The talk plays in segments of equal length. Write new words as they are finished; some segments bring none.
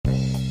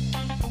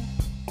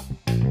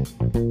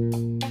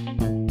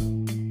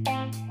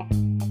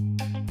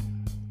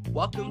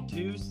Welcome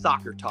to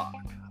Soccer Talk,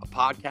 a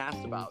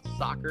podcast about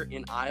soccer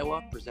in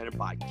Iowa, presented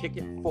by Kick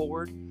It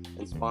Forward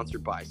and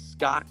sponsored by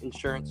Scott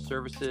Insurance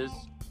Services,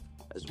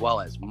 as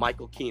well as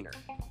Michael Keener,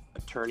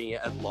 attorney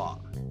at law.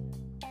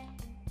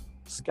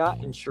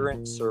 Scott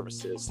Insurance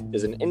Services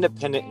is an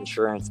independent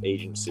insurance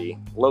agency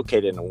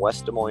located in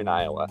West Des Moines,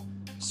 Iowa,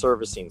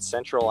 servicing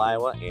central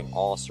Iowa and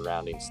all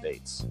surrounding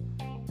states.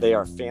 They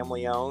are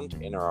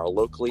family-owned and are a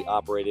locally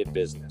operated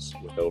business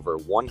with over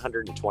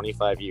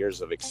 125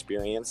 years of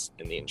experience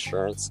in the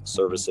insurance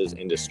services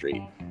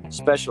industry,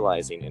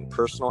 specializing in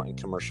personal and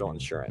commercial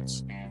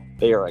insurance.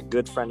 They are a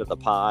good friend of the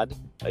pod,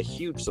 a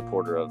huge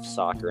supporter of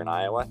soccer in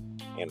Iowa,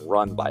 and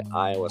run by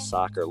Iowa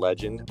soccer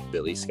legend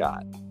Billy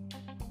Scott.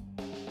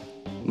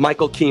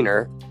 Michael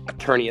Keener,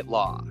 attorney at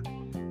law.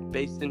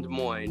 Based in Des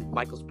Moines,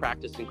 Michael's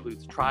practice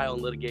includes trial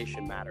and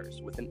litigation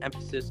matters with an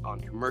emphasis on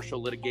commercial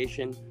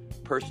litigation,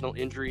 personal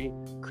injury,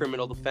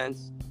 criminal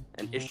defense,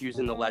 and issues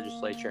in the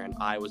legislature and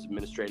Iowa's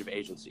administrative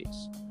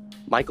agencies.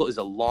 Michael is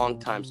a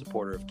longtime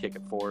supporter of Kick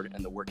It Forward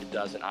and the work it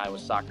does in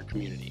Iowa's soccer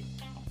community.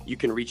 You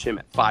can reach him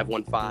at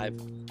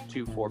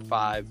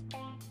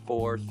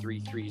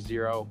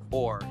 515-245-4330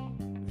 or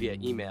via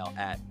email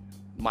at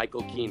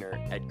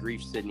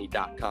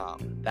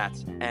michaelkeener@griefsydney.com.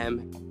 That's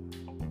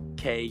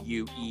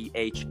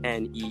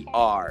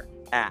MKUEHNER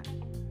at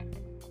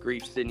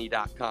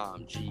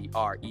griefsydney.com,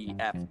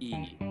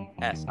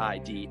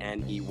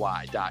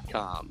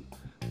 GREFESIDNEY.com.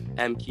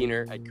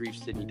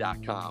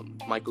 mkeener@griefsydney.com.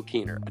 Michael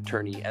Keener,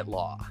 attorney at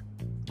law.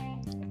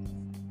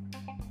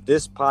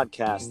 This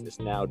podcast is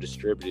now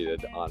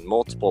distributed on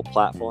multiple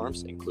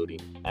platforms, including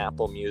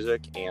Apple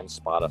Music and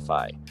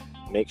Spotify.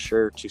 Make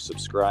sure to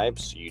subscribe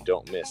so you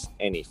don't miss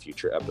any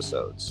future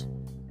episodes.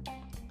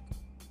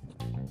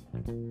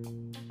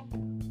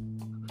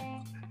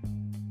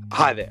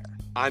 Hi there,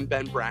 I'm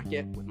Ben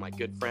Brackett with my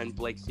good friend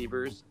Blake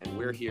Sievers, and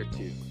we're here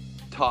to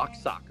talk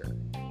soccer.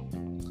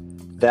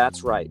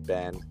 That's right,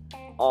 Ben.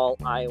 All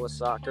Iowa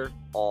soccer,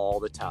 all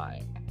the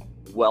time.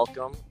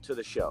 Welcome to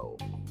the show.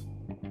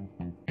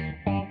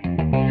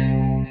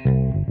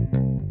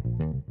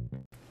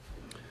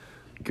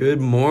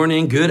 Good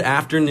morning, good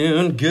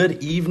afternoon,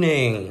 good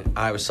evening,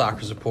 Iowa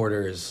soccer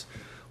supporters.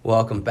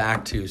 Welcome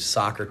back to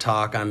Soccer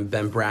Talk. I'm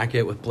Ben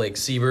Brackett with Blake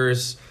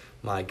Sievers,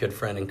 my good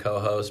friend and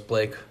co-host.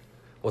 Blake,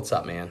 what's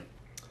up, man?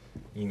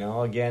 You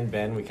know, again,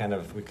 Ben, we kind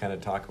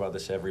of talk about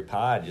this every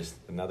pod. Just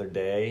another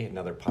day,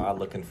 another pod.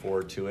 Looking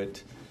forward to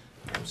it.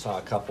 Saw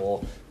a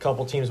couple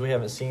teams we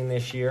haven't seen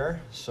this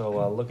year,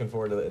 so looking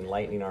forward to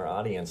enlightening our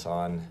audience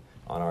on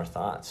our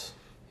thoughts.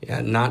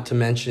 Yeah, not to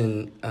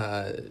mention,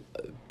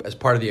 as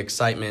part of the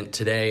excitement,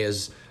 today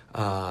is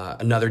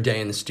another day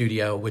in the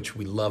studio, which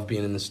we love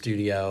being in the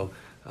studio.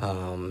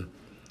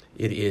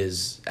 It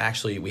is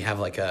actually, we have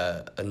like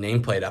a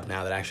nameplate up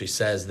now that actually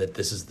says that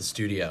this is the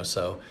studio.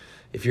 So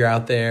if you're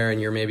out there and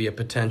you're maybe a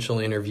potential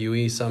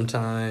interviewee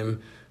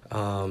sometime,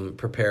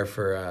 prepare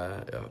for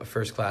a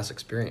first-class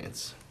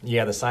experience.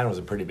 Yeah, the sign was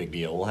a pretty big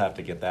deal. We'll have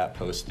to get that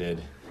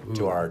posted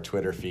to our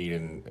Twitter feed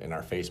and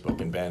our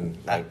Facebook. And Ben,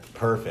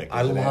 perfect.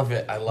 I love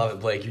it. I love it,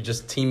 Blake. You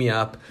just tee me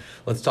up.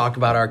 Let's talk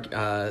about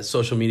our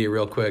social media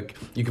real quick.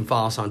 You can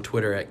follow us on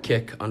Twitter at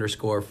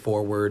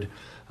kick_forward.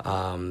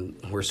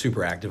 We're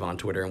super active on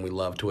Twitter, and we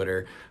love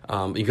Twitter.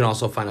 You can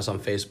also find us on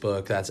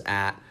Facebook. That's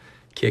at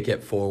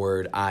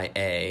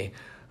kickitforwardIA.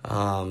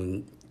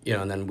 And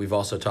then we've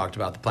also talked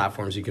about the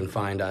platforms you can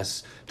find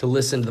us to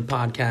listen to the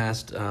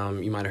podcast.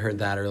 You might have heard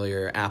that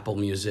earlier: Apple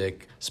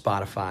Music,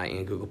 Spotify,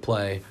 and Google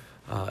Play.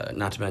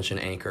 Not to mention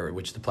Anchor,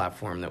 which is the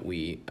platform that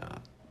we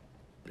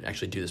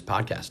actually do this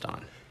podcast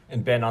on.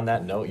 And Ben, on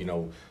that note,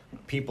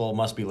 people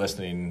must be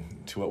listening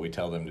to what we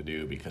tell them to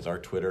do, because our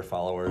Twitter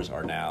followers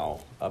are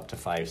now up to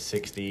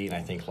 560, and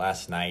I think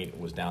last night it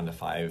was down to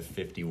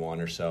 551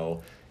 or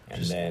so. And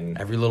just then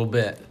every little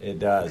bit. It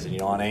does.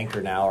 And on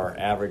Anchor now, our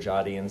average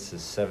audience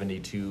is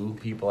 72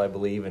 people, I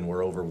believe, and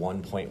we're over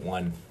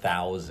 1.1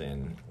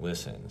 thousand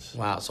listens.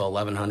 Wow, so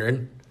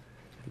 1,100?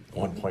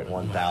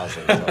 1.1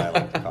 thousand is what I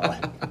like to call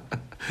it.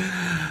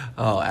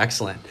 Oh,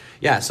 excellent.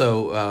 Yeah,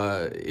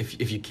 so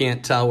if you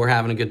can't tell, we're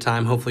having a good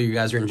time. Hopefully you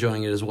guys are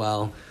enjoying it as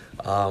well.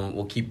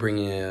 We'll keep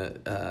bringing you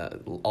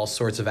all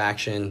sorts of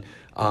action.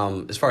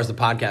 As far as the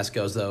podcast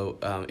goes, though,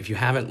 if you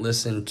haven't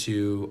listened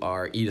to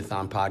our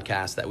E15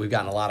 podcast, that we've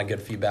gotten a lot of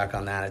good feedback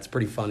on that. It's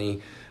pretty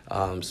funny,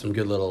 some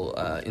good little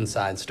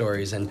inside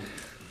stories. And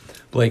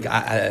Blake,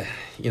 I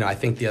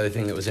think the other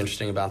thing that was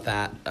interesting about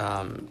that,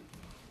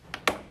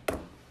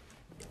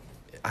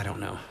 I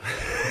don't know.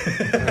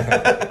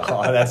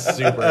 Oh, that's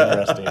super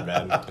interesting,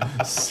 Ben.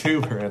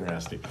 Super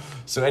interesting.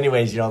 So,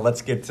 anyways,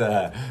 let's get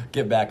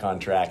back on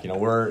track.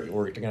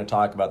 We're going to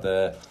talk about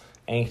the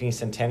Ankeny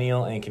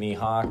Centennial, Ankeny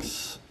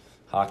Hawkettes,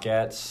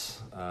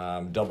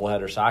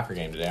 doubleheader soccer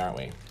game today, aren't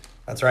we?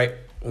 That's right.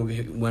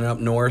 We went up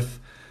north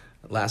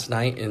last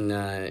night and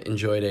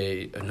enjoyed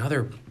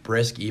another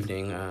brisk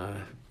evening.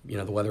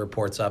 The weather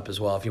report's up as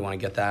well if you want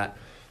to get that.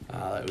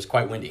 It was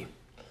quite windy.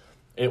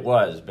 It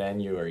was, Ben.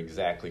 You are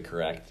exactly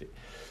correct.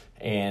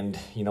 And,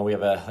 we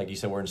have like you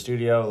said, we're in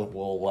studio.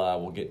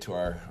 We'll get to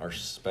our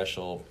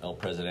special El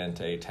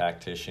Presidente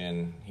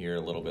tactician here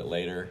a little bit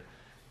later.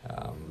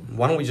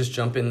 Why don't we just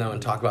jump in, though,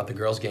 and talk about the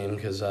girls' game,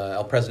 because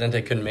El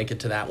Presidente couldn't make it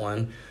to that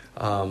one.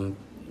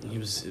 He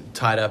was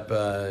tied up,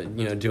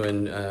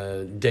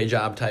 doing day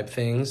job type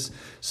things.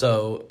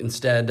 So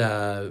instead,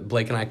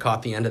 Blake and I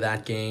caught the end of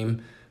that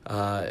game,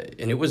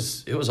 and it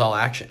was all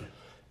action.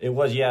 It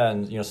was, yeah,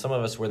 and some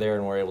of us were there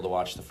and were able to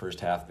watch the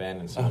first half, Ben,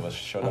 and some of us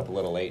showed up a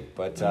little late.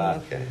 But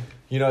okay.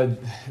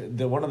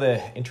 One of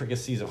the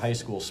intricacies of high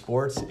school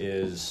sports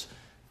is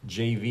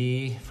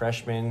JV,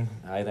 freshmen.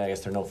 I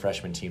guess there are no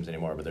freshman teams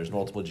anymore, but there's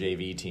multiple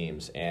JV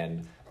teams,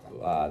 and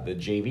the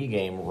JV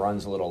game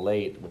runs a little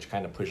late, which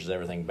kind of pushes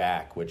everything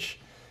back, which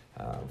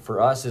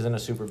for us isn't a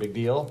super big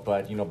deal.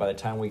 But by the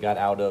time we got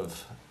out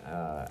of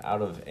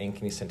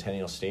Ankeny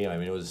Centennial Stadium,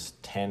 it was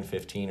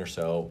 10-15 or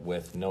so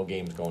with no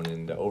games going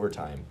into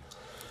overtime.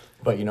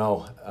 But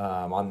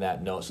on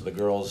that note, so the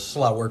girls, it's a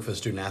lot of work for the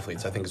student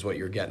athletes, I think, is what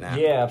you're getting at.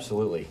 Yeah,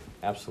 absolutely,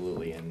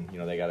 and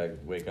they got to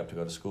wake up to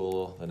go to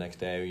school the next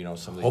day. Some of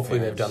these hopefully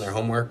parents, they've done their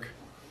homework.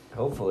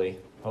 Hopefully,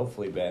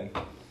 Ben.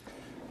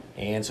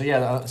 And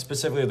so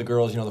specifically the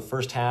girls, the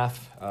first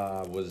half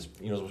was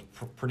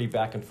pretty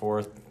back and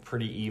forth,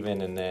 pretty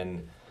even, and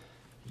then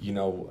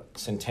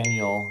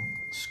Centennial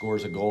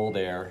scores a goal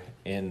there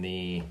in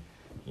the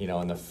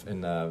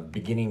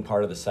beginning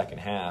part of the second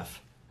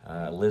half.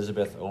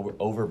 Elizabeth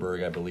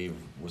Overberg, I believe,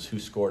 was who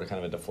scored a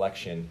kind of a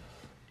deflection,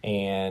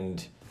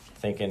 and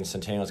thinking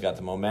Centennial's got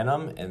the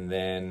momentum. And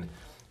then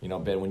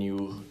Ben, when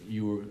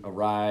you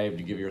arrived,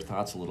 you give your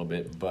thoughts a little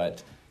bit,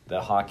 but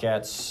the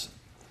Hawkettes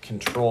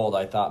controlled,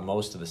 I thought,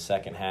 most of the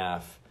second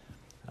half,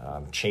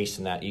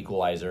 chasing that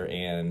equalizer,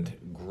 and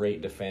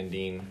great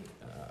defending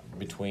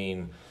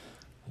between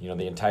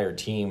the entire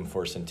team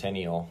for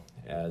Centennial,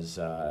 as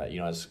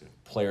as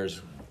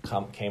players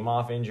came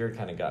off injured,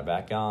 kind of got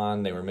back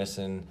on. They were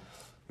missing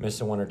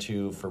one or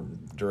two for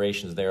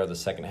durations there of the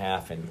second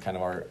half, and kind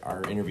of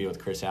our interview with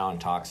Chris Allen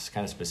talks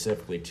kind of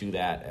specifically to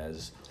that,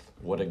 as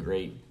what a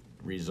great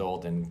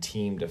result and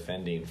team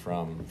defending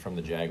from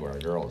the Jaguar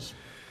girls.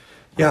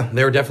 Yeah,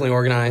 they were definitely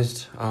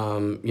organized.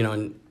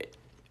 And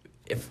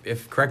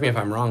if correct me if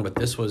I'm wrong, but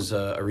this was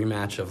a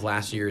rematch of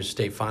last year's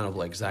state final,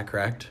 Blake. Is that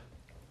correct?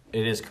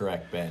 It is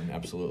correct, Ben.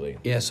 Absolutely.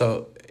 Yeah.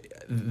 So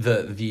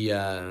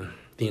the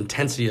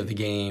intensity of the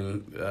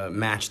game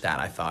matched that.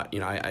 I thought.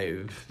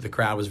 The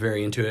crowd was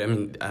very into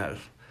it.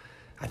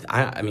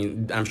 I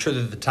mean, I'm sure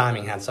that the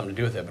timing had something to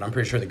do with it, but I'm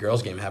pretty sure the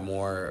girls' game had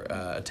more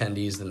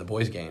attendees than the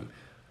boys' game.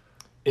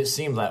 It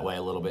seemed that way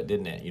a little bit,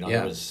 didn't it?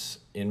 Yeah.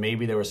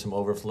 Maybe there was some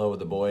overflow with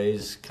the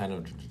boys, kind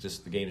of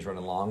just the game's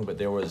running long, but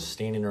there was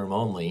standing room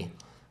only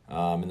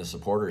in the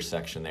supporters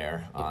section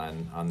there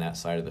on that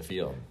side of the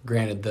field.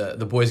 Granted,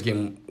 the boys'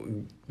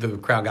 game, the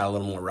crowd got a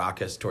little more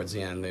raucous towards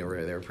the end. They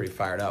were pretty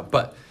fired up,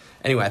 but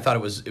anyway, I thought it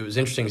was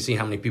interesting to see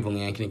how many people in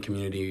the Ankeny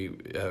community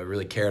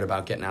really cared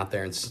about getting out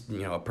there and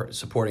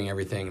supporting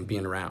everything and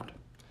being around.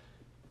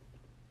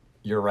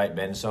 You're right,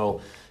 Ben.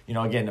 So,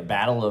 again, a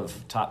battle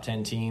of top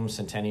 10 teams.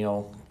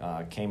 Centennial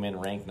came in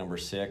ranked number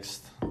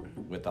 6th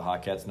with the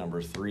Hawkettes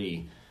number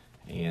 3,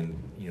 and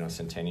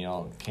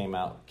Centennial came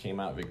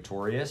out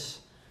victorious.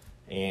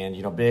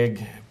 And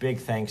big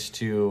thanks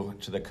to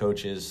the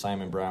coaches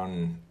Simon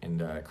Brown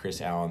and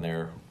Chris Allen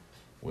there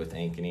with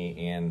Ankeny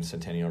and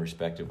Centennial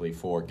respectively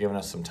for giving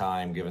us some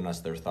time, giving us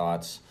their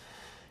thoughts.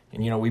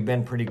 And we've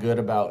been pretty good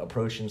about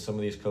approaching some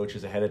of these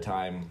coaches ahead of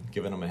time,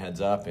 giving them a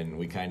heads up, and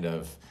we kind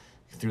of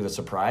threw the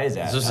surprise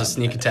at. This was a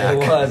sneak attack. It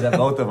was at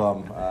both of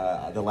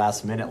them the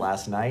last minute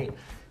last night,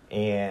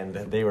 and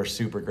they were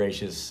super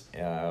gracious,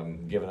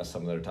 giving us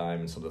some of their time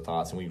and some of the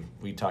thoughts. And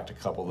we talked to a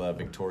couple of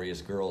the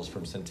victorious girls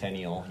from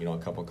Centennial, a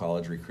couple of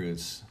college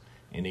recruits,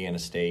 Indiana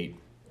State,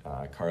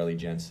 Carly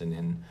Jensen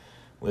and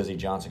Lizzie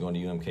Johnson going to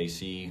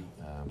UMKC.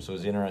 So it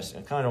was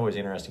interesting. Kind of always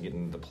interesting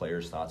getting the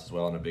players' thoughts as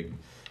well in a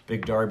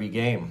big Derby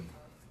game.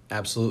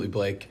 Absolutely,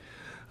 Blake.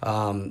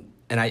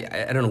 And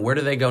I don't know, where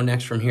do they go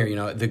next from here?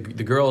 The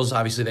girls,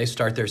 obviously, they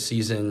start their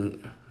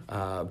season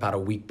about a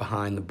week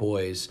behind the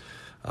boys.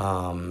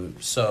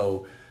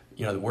 So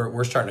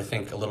we're starting to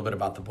think a little bit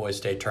about the boys'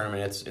 state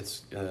tournament.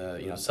 It's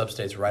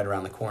sub-state's right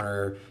around the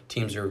corner.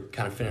 Teams are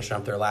kind of finishing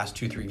up their last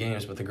 2-3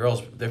 games, but the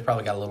girls, they've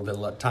probably got a little bit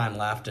of time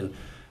left, and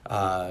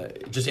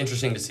just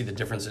interesting to see the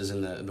differences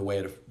in the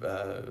way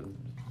the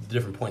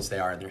different points they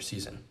are in their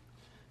season.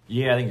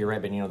 Yeah, I think you're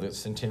right, but the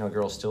Centennial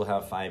girls still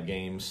have 5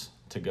 games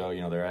to go.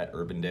 They're at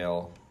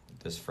Urbandale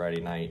this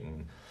Friday night,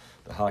 and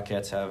the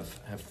Hawkettes have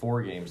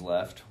 4 games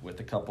left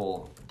with a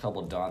couple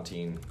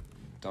daunting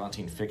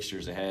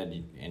fixtures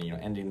ahead, and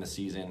ending the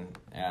season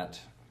at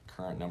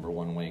current number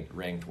 1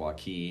 ranked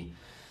Waukee,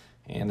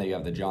 and they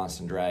have the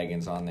Johnston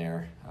Dragons on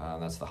there.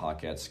 That's the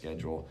Hawkettes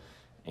schedule,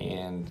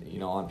 and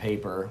on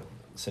paper,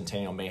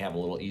 Centennial may have a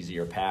little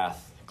easier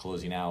path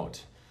closing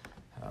out.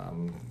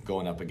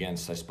 Going up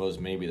against, I suppose,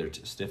 maybe their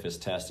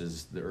stiffest test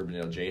is the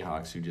Urbandale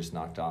Jayhawks, who just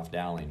knocked off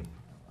Dowling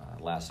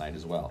last night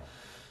as well.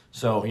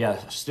 So, yeah,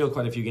 still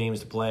quite a few games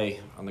to play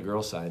on the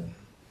girls' side.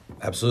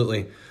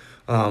 Absolutely.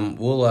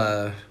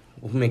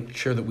 We'll make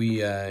sure that we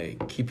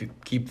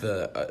keep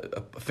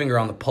a finger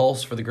on the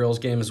pulse for the girls'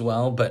 game as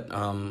well. But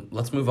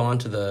let's move on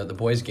to the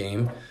boys'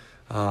 game.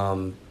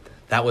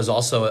 That was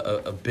also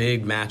a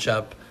big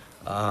matchup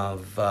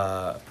of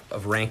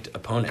ranked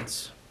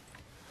opponents.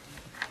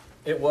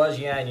 It was,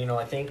 yeah, and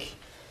I think,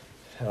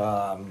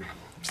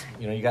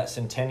 you got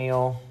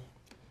Centennial,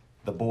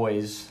 the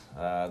boys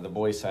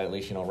side at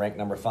least, ranked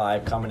number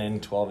 5, coming in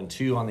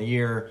 12-2 on the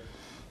year.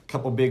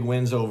 Couple big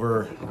wins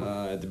over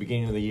at the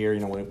beginning of the year.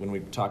 When we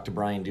talked to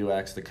Brian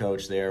Duax, the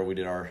coach there,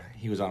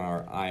 he was on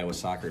our Iowa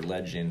Soccer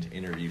Legend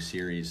interview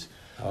series.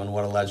 Oh, and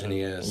what a legend he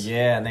is!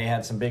 Yeah, and they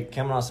had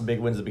coming off some big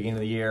wins at the beginning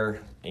of the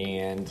year,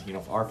 and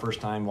our first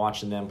time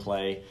watching them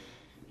play.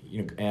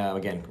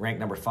 Again,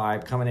 ranked number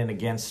 5, coming in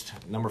against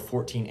number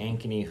 14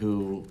 Ankeny,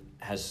 who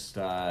has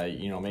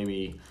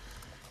maybe,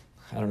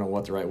 I don't know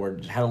what the right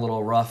word, had a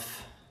little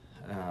rough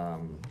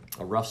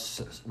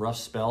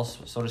spell,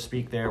 so to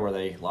speak, there, where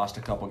they lost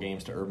a couple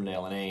games to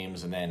Urbandale and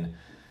Ames, and then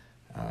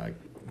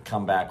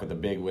come back with a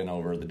big win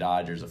over the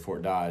Dodgers at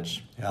Fort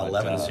Dodge. Yeah,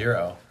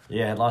 11-0.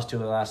 Yeah, had lost 2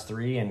 of the last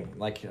 3, and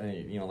like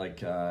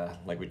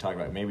we talked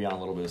about, maybe on a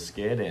little bit of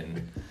skid,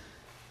 and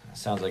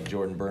sounds like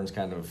Jordan Burns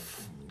kind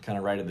of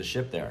righted the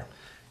ship there.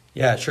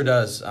 Yeah, it sure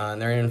does.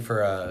 And they're in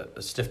for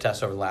a stiff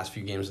test over the last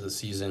few games of the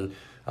season,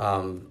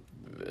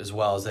 as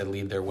well as they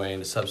lead their way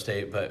into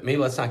sub-state. But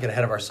maybe let's not get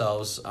ahead of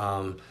ourselves.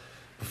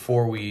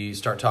 Before we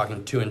start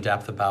talking too in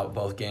depth about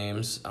both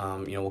games,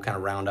 we'll kind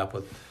of round up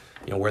with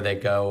where they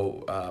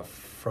go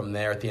from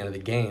there at the end of the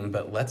game.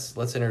 But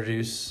let's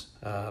introduce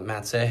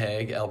Matt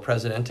Sahag, El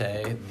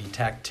Presidente, the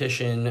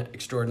tactician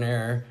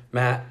extraordinaire.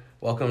 Matt,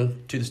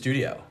 welcome to the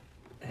studio.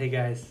 Hey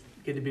guys,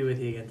 good to be with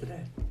you again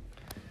today.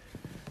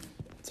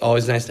 It's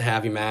always nice to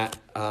have you, Matt.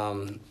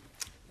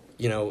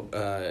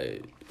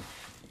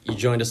 You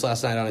joined us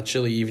last night on a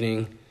chilly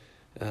evening.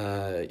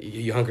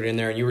 You hunkered in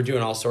there, and you were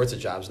doing all sorts of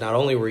jobs. Not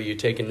only were you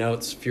taking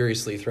notes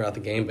furiously throughout the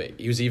game, but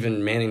you was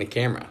even manning the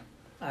camera.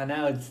 I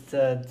know,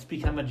 it's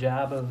become a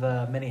job of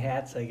many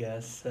hats, I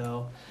guess.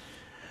 So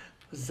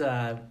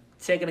I was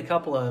taking a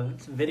couple of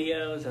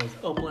videos. I was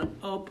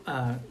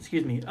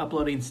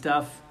uploading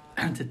stuff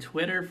to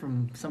Twitter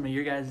from some of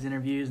your guys'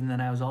 interviews, and then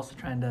I was also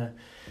trying to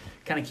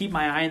kind of keep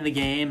my eye on the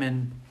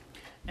game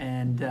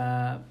and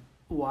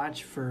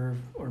watch for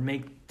or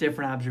make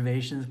different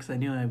observations, because I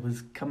knew I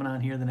was coming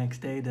on here the next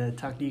day to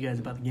talk to you guys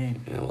about the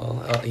game. Yeah,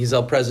 well, he's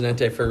El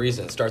Presidente for a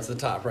reason. It starts at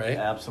the top, right?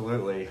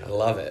 Absolutely. I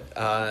love it.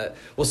 I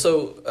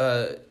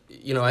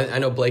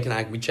know Blake and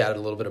I, we chatted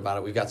a little bit about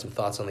it. We've got some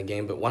thoughts on the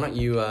game, but why don't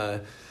you,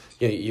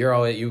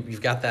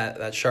 you've got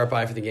that sharp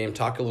eye for the game.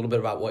 Talk a little bit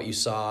about what you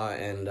saw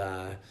and,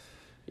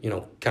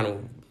 kind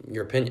of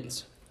your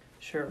opinions.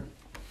 Sure.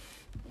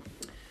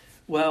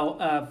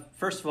 Well,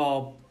 first of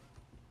all,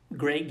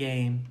 great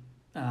game,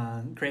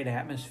 great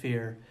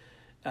atmosphere.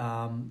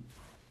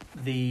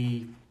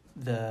 The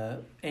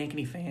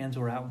Ankeny fans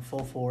were out in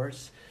full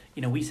force.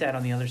 We sat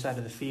on the other side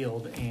of the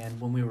field, and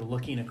when we were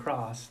looking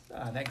across,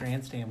 that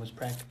grandstand was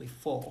practically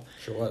full.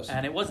 Sure was.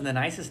 And it wasn't the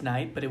nicest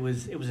night, but it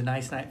was a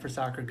nice night for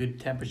soccer, good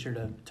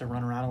temperature to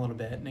run around a little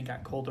bit, and it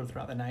got colder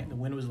throughout the night, and the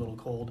wind was a little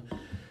cold.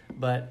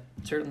 But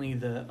certainly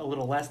a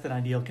little less than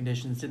ideal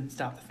conditions didn't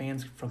stop the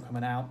fans from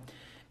coming out.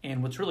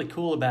 And what's really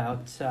cool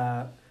about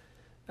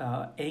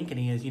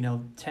Ankeny is,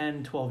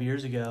 10, 12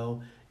 years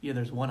ago,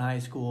 there's one high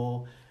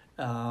school.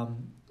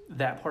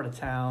 That part of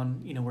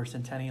town, where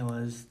Centennial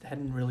is,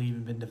 hadn't really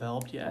even been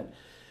developed yet.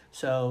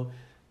 So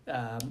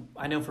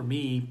I know for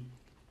me,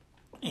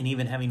 and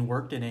even having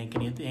worked in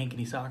Ankeny at the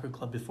Ankeny Soccer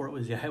Club before it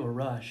was the Iowa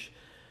Rush,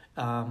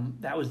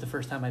 that was the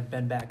first time I'd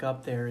been back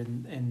up there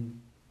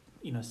in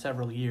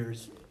several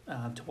years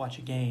to watch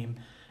a game.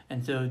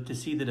 And so to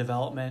see the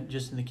development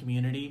just in the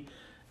community,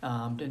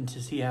 and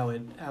to see how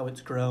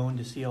it's grown,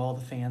 to see all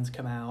the fans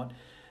come out,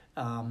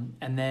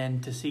 and then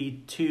to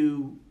see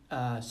 2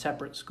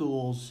 separate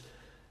schools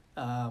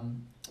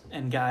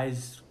and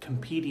guys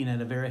competing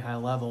at a very high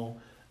level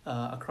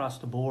across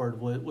the board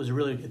was a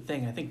really good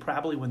thing. I think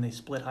probably when they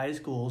split high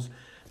schools,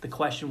 the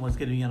question was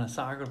going to be on a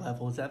soccer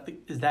level, is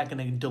that going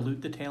to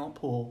dilute the talent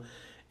pool,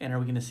 and are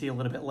we going to see a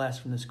little bit less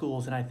from the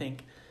schools? And I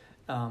think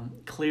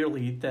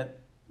clearly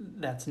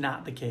that's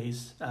not the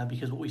case,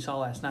 because what we saw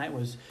last night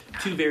was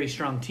 2 very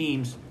strong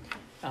teams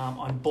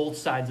on both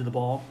sides of the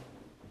ball,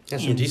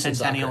 in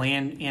Centennial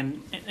and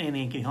the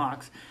Ankeny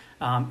Hawks.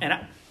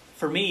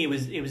 For me,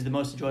 it was the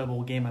most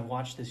enjoyable game I've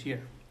watched this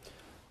year.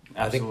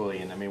 Absolutely,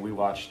 and we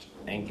watched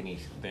Ankeny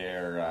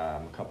there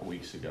a couple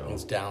weeks ago.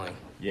 It's Dowling.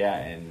 Yeah,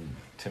 and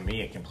to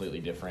me, a completely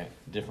different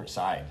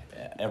side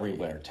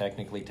everywhere,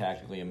 technically,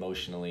 tactically,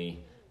 emotionally,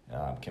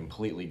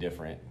 completely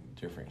different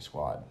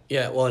squad.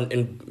 Yeah, well,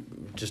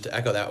 and just to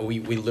echo that, we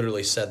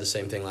literally said the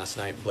same thing last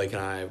night, Blake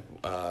and I,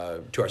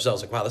 to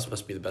ourselves, like, wow, this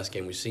must be the best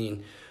game we've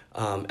seen.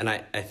 And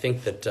I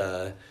think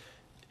that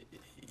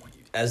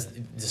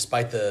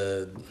despite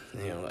the,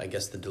 I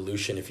guess the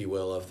dilution, if you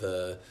will, of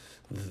the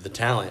the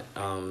talent.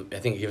 I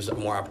think it gives them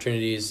more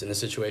opportunities in this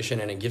situation,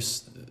 and I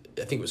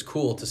think it was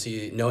cool to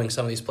see, knowing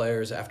some of these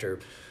players after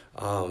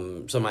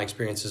some of my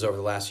experiences over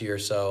the last year or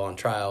so on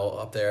trial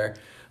up there.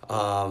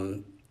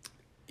 Some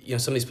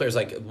of these players,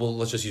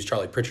 let's just use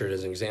Charlie Pritchard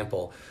as an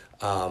example.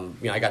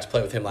 I got to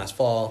play with him last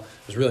fall.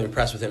 I was really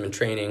impressed with him in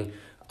training.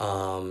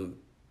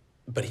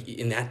 But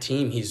in that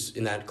team,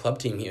 in that club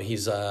team,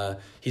 he's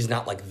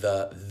not like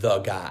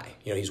the guy.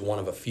 He's one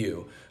of a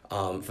few.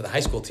 For the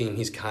high school team,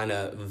 he's kind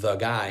of the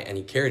guy, and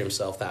he carried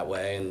himself that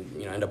way,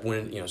 and ended up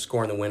winning.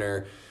 Scoring the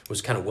winner,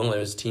 was kind of willing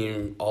his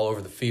team all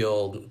over the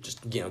field,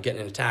 just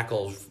getting into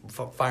tackles,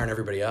 firing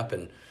everybody up,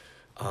 and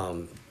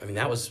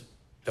that was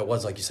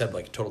like you said,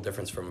 like a total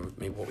difference from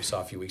maybe what we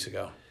saw a few weeks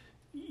ago.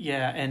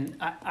 Yeah, and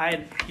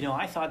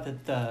I thought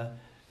that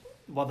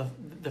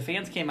the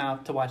fans came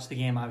out to watch the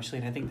game, obviously,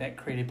 and I think that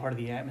created part of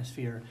the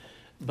atmosphere,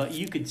 but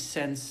you could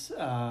sense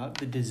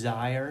the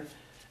desire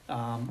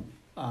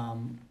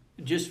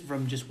just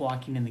from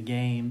walking in the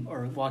game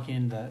or walking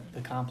in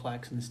the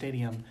complex and the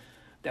stadium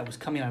that was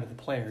coming out of the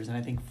players. And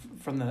I think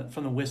from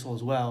the whistle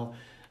as well,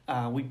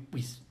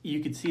 you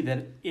could see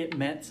that it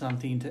meant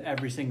something to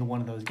every single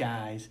one of those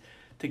guys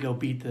to go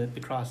beat the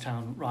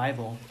crosstown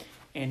rival.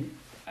 And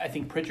I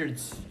think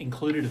Pritchard's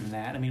included in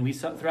that. I mean, we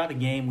saw throughout the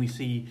game, we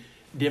see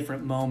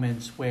different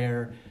moments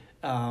where,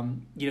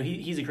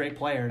 he's a great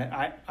player, and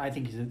I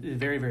think he's a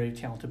very, very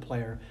talented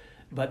player.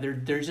 But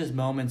there's just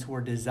moments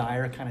where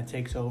desire kind of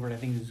takes over, and I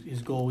think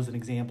his goal was an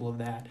example of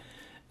that.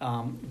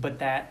 But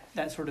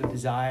that sort of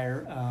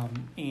desire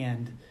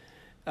and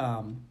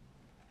an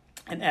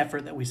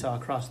effort that we saw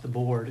across the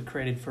board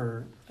created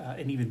for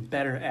an even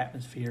better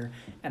atmosphere.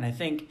 And I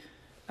think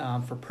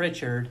for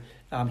Pritchard,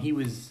 he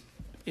was,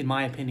 in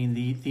my opinion,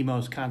 the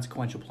most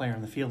consequential player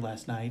on the field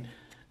last night,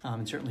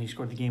 and certainly he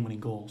scored the game-winning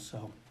goal.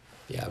 So.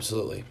 Yeah,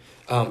 absolutely.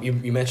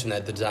 You mentioned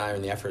that the desire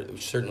and the effort,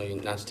 certainly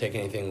not to take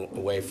anything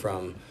away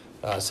from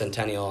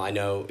Centennial. I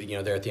know,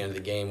 there at the end of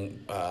the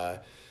game,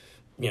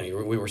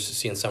 we were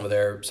seeing some of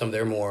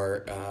their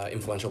more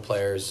influential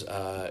players,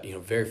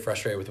 very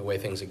frustrated with the way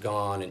things had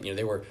gone, and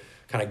they were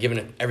kind of giving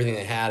it everything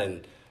they had,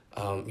 and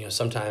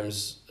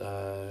sometimes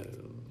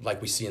like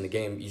we see in the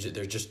game,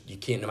 you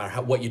can't, no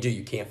matter what you do,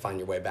 you can't find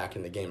your way back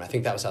in the game. I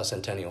think that was how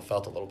Centennial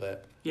felt a little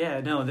bit.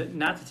 Yeah, no,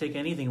 not to take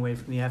anything away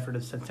from the effort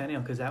of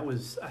Centennial, because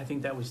I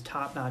think that was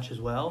top notch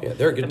as well. Yeah,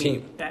 they're a good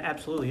team.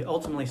 Absolutely.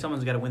 Ultimately,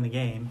 someone's got to win the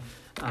game,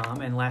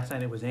 and last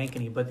night it was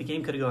Ankeny, but the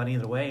game could have gone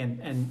either way.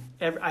 And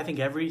I think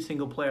every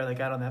single player that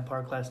got on that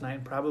park last night,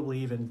 and probably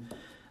even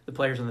the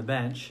players on the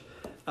bench,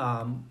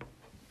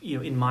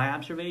 in my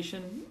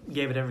observation,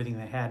 gave it everything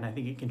they had, and I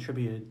think it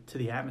contributed to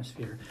the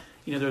atmosphere.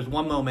 There was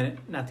one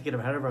moment, not to get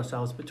ahead of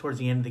ourselves, but towards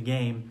the end of the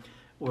game,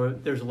 where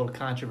there's a little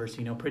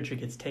controversy.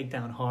 Pritchard gets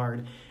takedown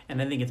hard,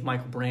 and I think it's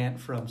Michael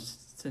Brandt from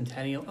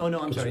Centennial. Oh, no,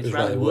 I'm sorry. It's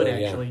Riley Wood,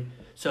 actually. Yeah.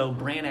 So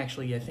Brandt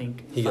actually, I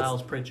think,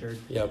 fouls Pritchard.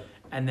 Yep.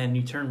 And then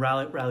you turn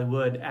Riley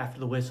Wood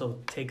after the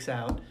whistle takes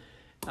out,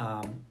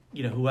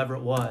 whoever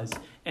it was.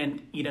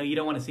 And, you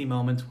don't want to see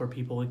moments where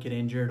people would get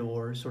injured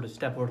or sort of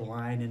step over the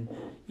line, and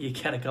you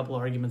get a couple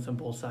of arguments on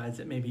both sides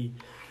that maybe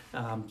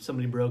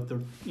somebody broke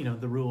the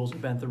rules or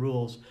bent the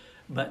rules.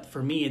 But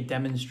for me, it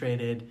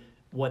demonstrated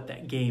what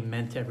that game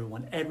meant to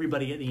everyone.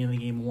 Everybody at the end of the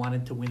game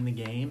wanted to win the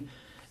game.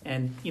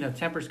 And,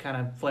 tempers kind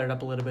of flared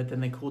up a little bit, then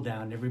they cooled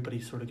down, and everybody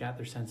sort of got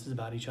their senses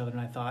about each other. And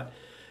I thought...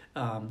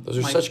 those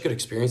are such good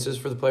experiences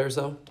for the players,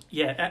 though?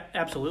 Yeah,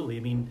 absolutely.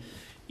 I mean,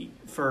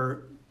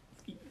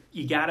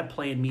 you got to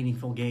play in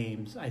meaningful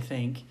games, I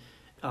think,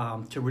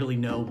 to really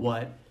know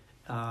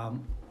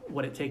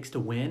what it takes to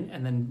win,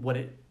 and then what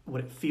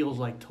it feels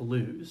like to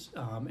lose.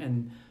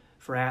 And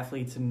for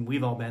athletes, and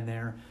we've all been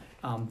there,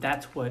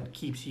 that's what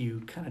keeps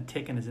you kind of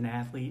ticking as an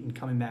athlete and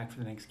coming back for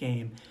the next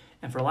game.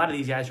 And for a lot of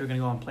these guys who are going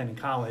to go on playing in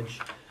college,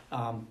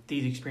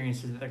 these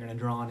experiences that they're going to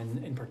draw on,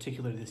 in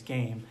particular this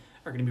game,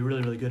 are going to be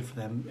really, really good for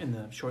them in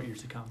the short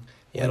years to come.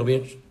 Yeah, it'll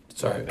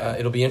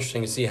be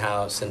interesting to see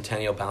how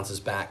Centennial bounces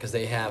back, because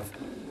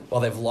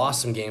while they've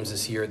lost some games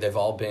this year, they've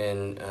all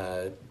been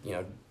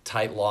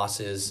tight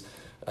losses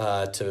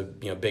to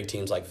big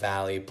teams like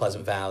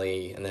Pleasant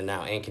Valley, and then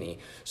now Ankeny.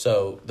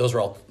 So those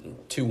are all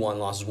 2-1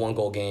 losses,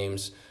 1-goal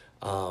games,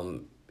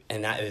 and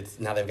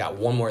now they've got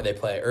one more. They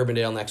play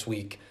Urbandale next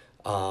week,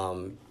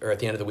 or at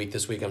the end of the week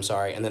this week, I'm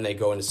sorry, and then they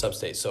go into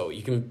sub-state. So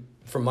you can,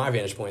 from my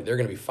vantage point, they're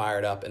going to be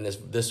fired up, and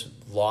this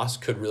loss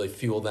could really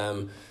fuel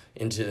them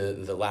into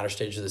the latter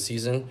stage of the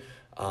season.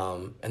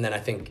 And then I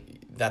think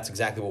that's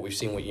exactly what we've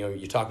seen.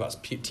 You talk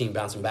about team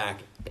bouncing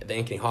back. The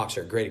Ankeny Hawks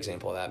are a great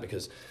example of that,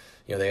 because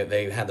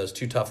they had those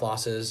 2 tough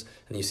losses,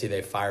 and you see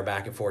they fire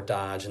back at Fort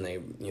Dodge, and they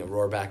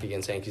roar back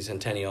against Ankeny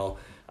Centennial.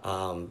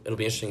 It'll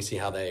be interesting to see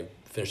how they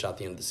finish out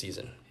the end of the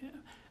season. Yeah.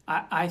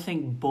 I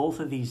think both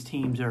of these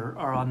teams are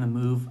on the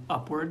move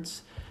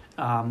upwards,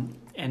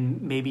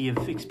 and maybe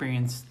have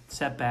experienced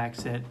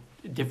setbacks at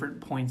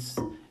different points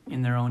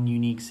in their own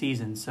unique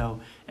seasons.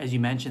 So, as you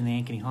mentioned, the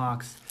Ankeny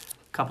Hawks,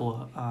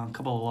 couple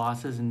of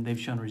losses, and they've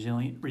shown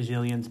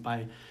resilience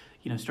by,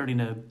 starting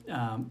to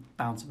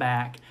bounce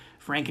back.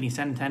 For Ankeny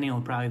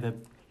Centennial, probably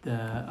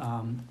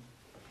the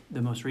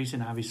most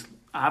recent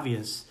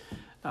obvious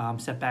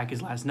setback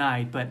is last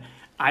night. But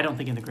I don't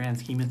think in the grand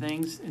scheme of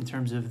things, in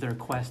terms of their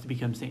quest to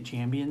become state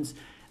champions,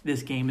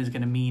 this game is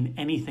going to mean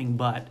anything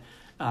but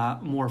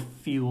more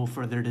fuel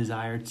for their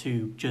desire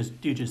to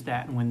just do just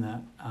that and win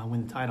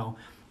the title.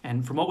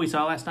 And from what we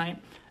saw last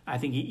night, I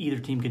think either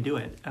team could do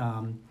it.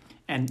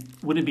 And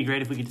wouldn't it be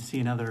great if we get to see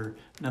another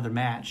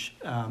match,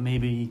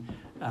 maybe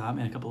in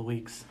a couple of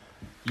weeks?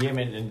 Yeah,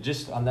 man, and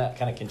just on that,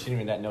 kind of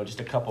continuing that note,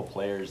 just a couple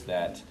players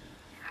that,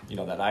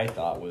 that I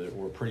thought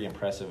were pretty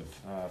impressive.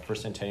 For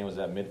Centennial was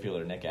that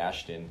midfielder, Nick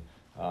Ashton,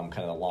 kind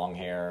of the long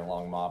hair,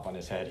 long mop on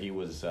his head. He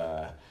was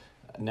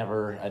I'd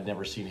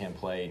never seen him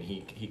play, and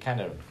he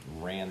kind of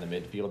ran the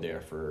midfield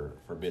there for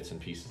bits and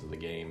pieces of the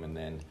game, and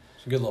then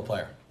he's a good little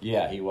player.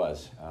 Yeah, he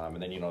was,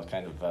 and then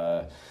kind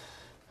of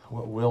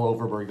Will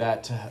Overberg,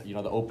 that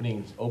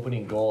the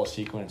opening goal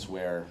sequence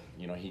where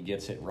he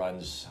gets it,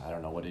 runs, I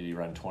don't know, what did he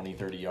run,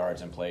 20-30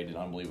 yards, and played an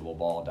unbelievable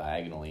ball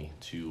diagonally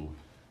to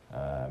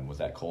was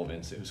that Cole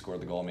Vincent who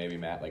scored the goal, maybe,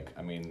 Matt?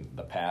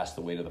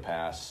 The weight of the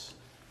pass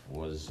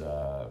was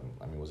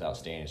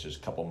outstanding. It's just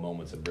a couple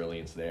moments of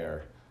brilliance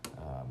there.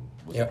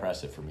 Was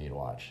impressive for me to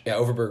watch. Yeah,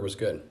 Overberg was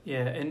good.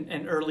 Yeah,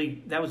 and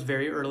early, that was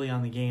very early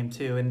on the game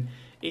too. And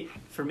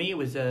for me, it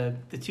was the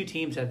two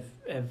teams have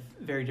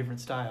very different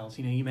styles.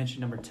 You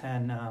mentioned number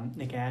 10,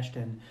 Nick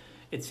Ashton.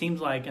 It seems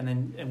like,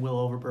 and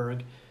Will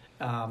Overberg.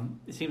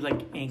 It seems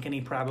like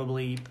Ankeny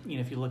probably,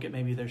 if you look at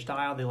maybe their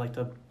style, they like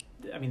to.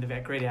 They've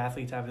got great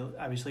athletes.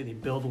 Obviously, they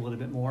build a little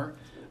bit more.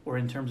 Or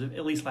in terms of,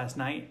 at least last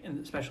night, and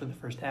especially the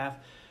first half,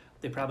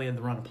 they probably had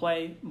the run of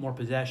play, more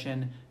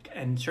possession,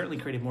 and certainly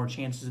created more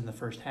chances in the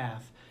first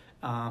half.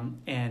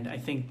 And I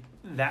think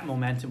that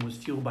momentum was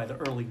fueled by the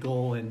early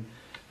goal and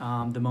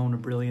the moment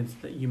of brilliance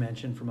that you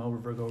mentioned from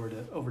Overberg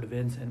over to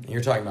Vincent.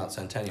 You're talking about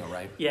Centennial,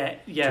 right? Yeah,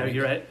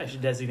 you're right. I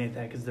should designate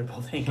that because they're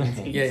both Ankeny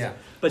teams. Yeah.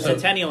 But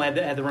Centennial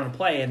had the run of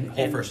play and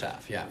first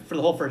half, yeah. For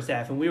the whole first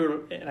half,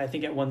 and I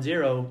think at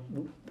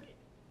 1-0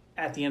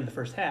 at the end of the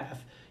first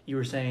half, you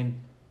were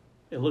saying,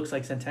 it looks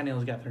like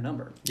Centennial's got their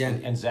number. Yeah,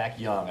 and Zach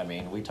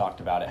Young, we talked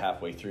about it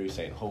halfway through,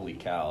 saying, holy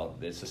cow,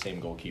 it's the same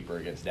goalkeeper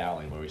against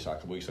Dowling where we saw a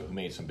couple weeks ago who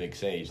made some big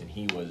saves, and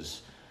he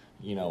was,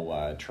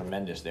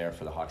 tremendous there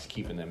for the Hawks,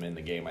 keeping them in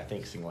the game, I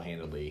think,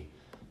 single-handedly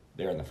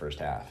there in the first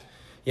half.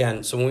 Yeah,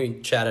 and so when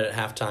we chatted at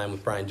halftime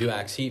with Brian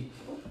Duax, he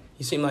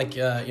seemed like,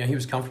 he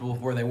was comfortable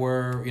with where they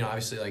were.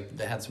 Obviously,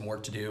 they had some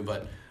work to do,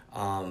 but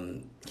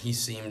he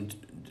seemed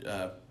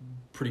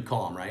pretty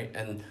calm, right?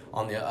 And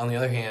on the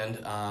other hand,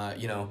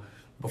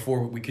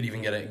 before we could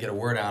even get a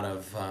word out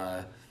of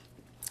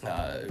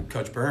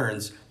Coach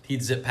Burns,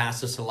 he'd zip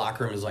past us to the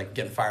locker room, was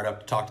getting fired up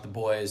to talk to the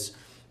boys.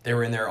 They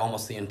were in there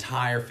almost the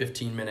entire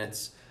 15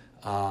 minutes,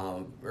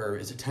 or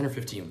is it 10 or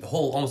 15?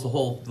 Almost the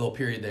whole little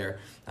period there.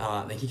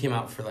 Then he came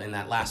out in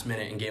that last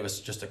minute and gave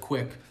us just a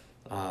quick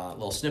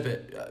little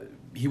snippet.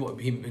 He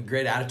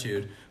great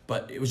attitude,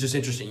 but it was just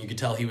interesting. You could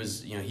tell he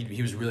was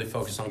he was really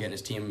focused on getting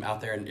his team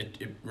out there, and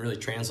it really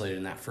translated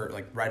in that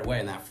right away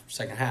in that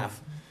second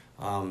half.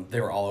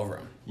 They were all over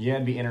him. Yeah,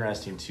 it'd be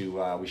interesting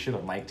to. We should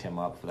have mic'd him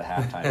up for the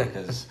halftime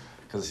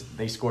because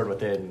they scored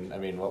within.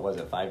 What was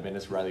it? 5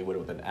 minutes. Riley Wood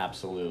with an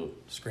absolute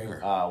screamer.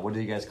 What do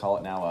you guys call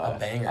it now? A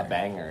banger. A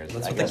banger.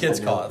 That's what the kids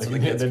call it.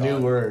 The new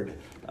word.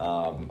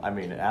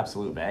 An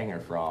absolute banger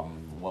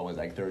from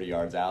 30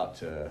 yards out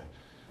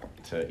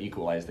to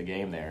equalize the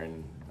game there,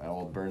 and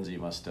old Burnsy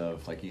must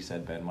have, like you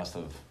said, Ben, must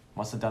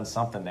have done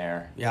something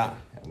there. Yeah.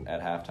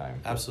 At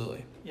halftime.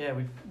 Absolutely. Yeah,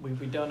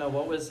 we don't know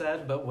what was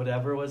said, but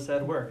whatever was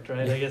said worked,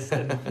 right? I guess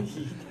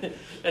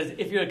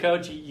if you're a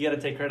coach, you got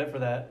to take credit for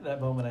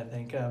that moment, I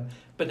think.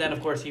 But then,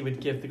 of course, he would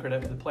give the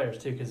credit to the players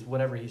too, because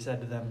whatever he said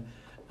to them,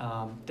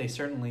 they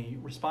certainly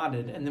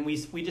responded. And then we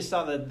just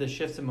saw the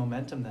shifts in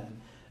momentum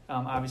then,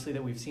 obviously,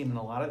 that we've seen in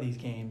a lot of these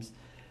games.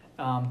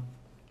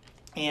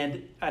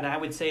 And I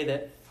would say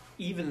that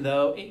even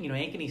though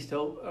Ankeny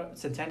still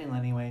Centennial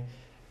anyway,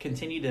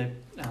 continue to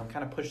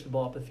kind of push the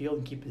ball up the field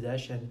and keep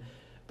possession.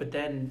 But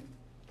then,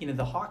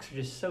 the Hawks are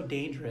just so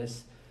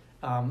dangerous.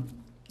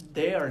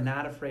 They are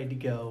not afraid to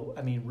go,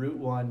 route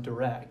one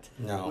direct.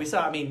 No.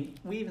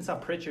 We even saw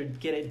Pritchard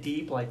get it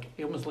deep,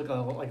 he almost looked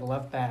like a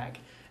left back,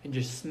 and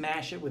just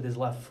smash it with his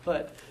left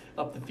foot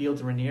up the field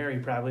to Ranieri,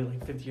 probably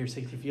 50 or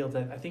 60 fields.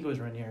 I think it was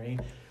Ranieri.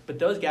 But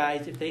those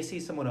guys, if they see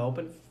someone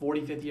open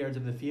 40, 50 yards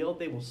of the field,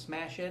 they will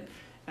smash it,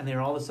 and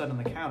they're all of a sudden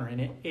on the counter.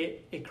 And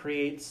it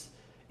creates...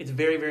 It's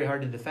very, very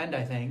hard to defend,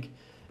 I think.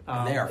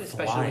 And they are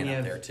flying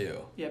out there, too.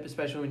 Yep,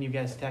 especially when you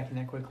guys attacking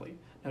that quickly,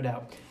 no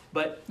doubt.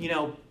 But,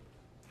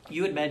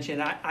 you had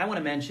mentioned, I want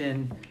to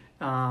mention,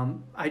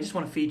 I just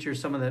want to feature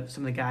some of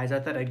the guys.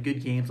 I thought I had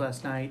good games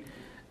last night.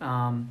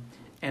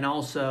 And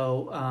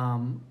also,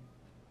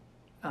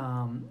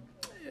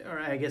 or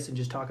I guess and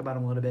just talk about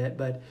them a little bit.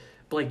 But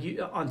Blake,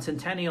 on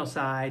Centennial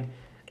side,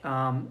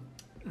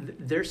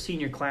 their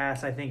senior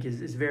class, I think,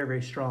 is very,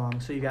 very strong.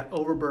 So you got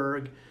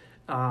Overberg,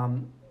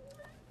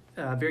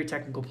 very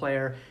technical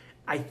player.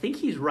 I think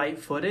he's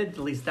right-footed, at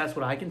least that's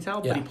what I can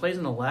tell, but he plays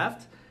on the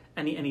left.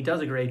 and he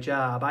does a great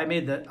job. I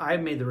made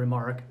the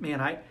remark,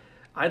 man,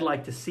 I'd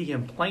like to see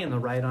him playing the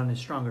right on his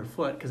stronger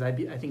foot because I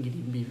think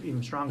he'd be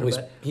even stronger.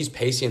 Well, he's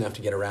pacey enough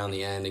to get around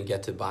the end and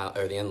get to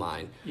the end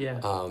line. Yeah.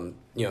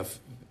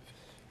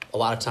 A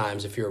lot of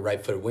times if you're a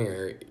right-footed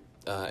winger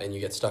and you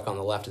get stuck on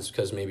the left, it's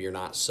because maybe you're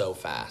not so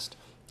fast.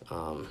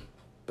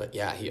 But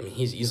yeah,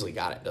 he's easily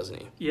got it, doesn't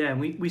he? Yeah, and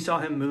we saw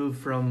him move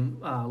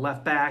from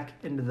left back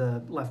into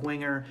the left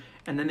winger,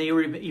 and then they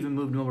were even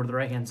moved him over to the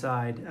right-hand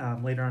side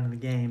later on in the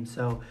game.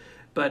 So,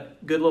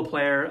 but good little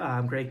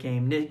player, great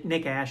game.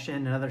 Nick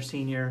Ashton, another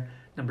senior,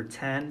 number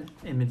 10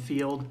 in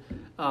midfield,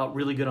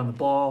 really good on the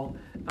ball,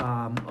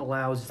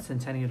 allows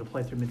Centennial to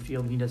play through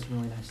midfield, and he does some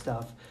really nice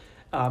stuff.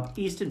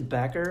 Easton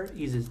Becker,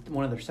 he's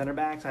one of their center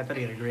backs. I thought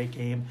he had a great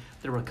game.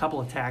 There were a couple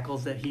of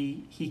tackles that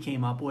he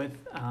came up with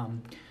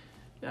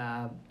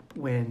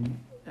when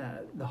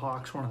the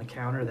Hawks were on the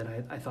counter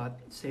that I thought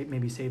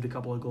saved a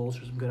couple of goals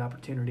for some good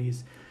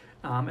opportunities.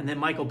 And then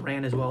Michael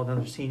Brand as well,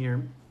 another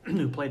senior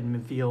who played in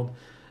midfield,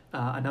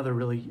 another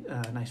really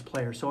nice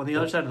player. So on the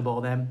other side of the ball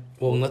then.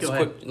 Well,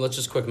 let's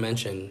just quick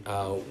mention,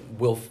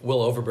 Will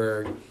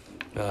Overberg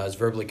is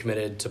verbally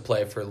committed to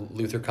play for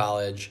Luther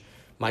College.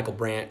 Michael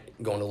Brandt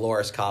going to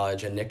Loras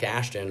College, and Nick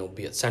Ashton will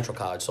be at Central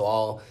College. So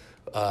all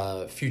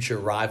future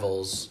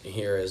rivals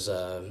here as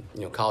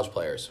college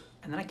players.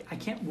 And then I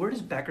can't. Where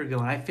does Becker go?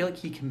 And I feel like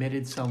he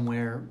committed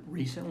somewhere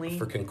recently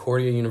for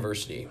Concordia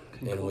University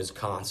in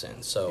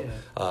Wisconsin. So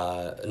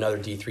another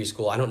D3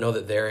 school. I don't know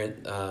that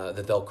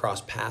that they'll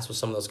cross paths with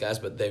some of those guys,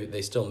 but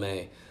they still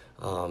may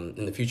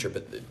in the future.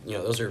 But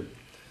those are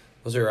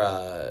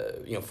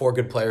 4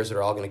 good players that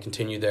are all going to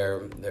continue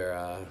their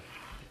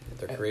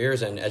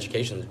careers and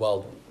education as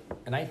well.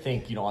 And I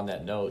think, on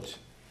that note,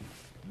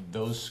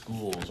 those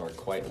schools are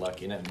quite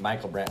lucky. And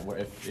Michael Brandt,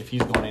 if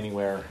he's going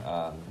anywhere,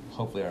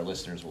 hopefully our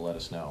listeners will let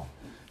us know.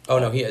 Oh,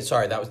 no, that's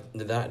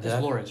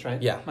Loras,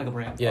 right? Yeah. Michael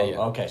Brandt. Yeah.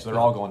 Okay, so they're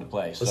all going to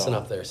play. Listen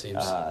up there,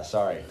 Siebes.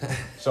 Sorry.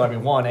 So,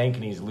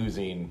 Ankeny's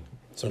losing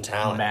some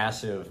talent.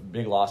 Massive,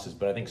 big losses,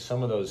 but I think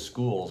some of those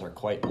schools are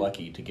quite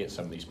lucky to get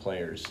some of these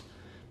players.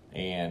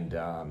 And,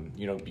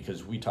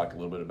 because we talked a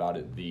little bit about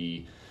it,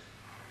 the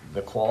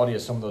quality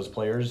of some of those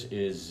players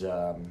is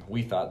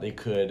we thought they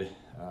could,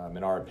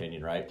 in our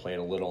opinion, right, play at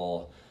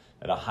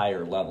a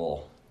higher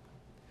level,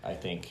 I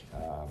think.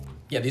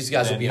 These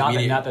guys will be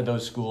not that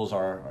those schools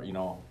are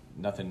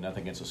nothing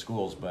against the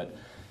schools, but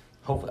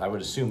hopefully I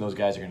would assume those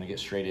guys are going to get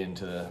straight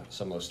into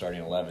some of those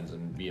starting 11s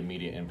and be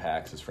immediate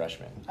impacts as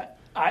freshmen.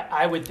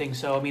 I would think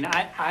so. One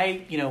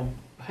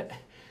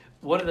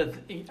of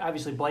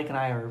obviously Blake and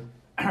I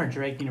are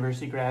Drake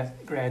University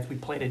grads. We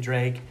played at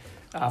Drake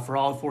for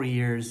all 4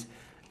 years.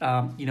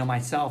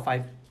 Myself,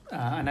 I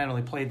not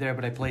only played there,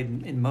 but I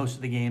played in most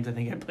of the games. I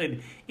think I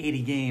played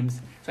 80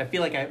 games. So I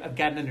feel like I've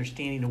got an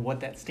understanding of what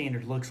that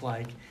standard looks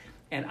like.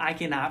 And I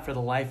cannot for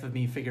the life of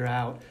me figure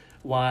out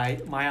why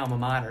my alma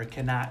mater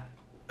cannot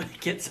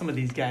get some of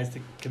these guys to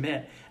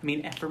commit.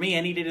 For me,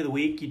 any day of the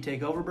week, you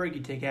take Overberg,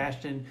 you take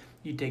Ashton,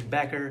 you take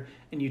Becker,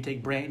 and you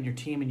take Brandt in your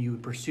team, and you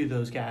would pursue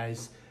those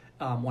guys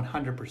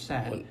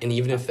 100%. And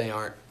even if they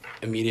aren't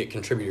immediate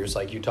contributors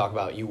like you talk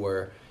about, you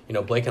were...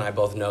 Blake and I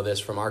both know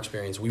this from our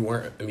experience. We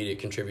weren't immediate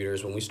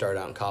contributors when we started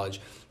out in college,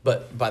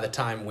 but by the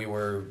time we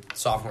were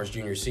sophomores,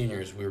 juniors,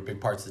 seniors, we were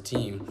big parts of the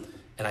team.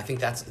 And I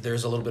think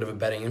there's a little bit of a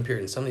bedding in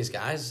period. And some of these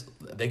guys,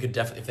 they could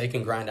definitely, if they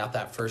can grind out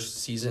that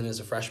first season as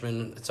a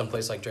freshman at some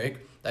place like Drake,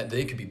 that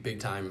they could be big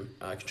time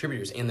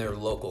contributors, and they're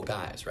local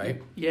guys,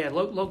 right? Yeah,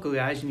 local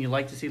guys, and you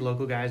like to see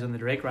local guys on the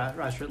Drake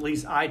roster. At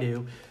least I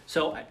do.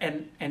 So,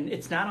 and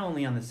it's not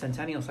only on the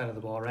Centennial side of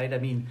the ball, right?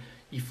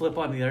 You flip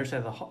on the other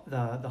side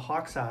of the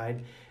Hawk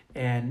side.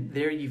 And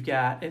there you've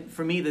got,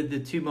 for me, the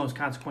 2 most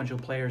consequential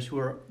players who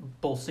are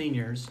both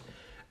seniors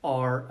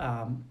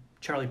are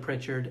Charlie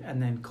Pritchard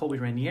and then Colby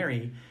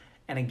Ranieri.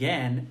 And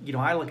again,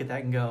 I look at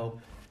that and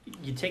go,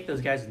 you take those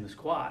guys in the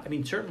squad.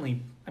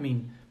 Certainly,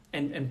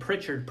 and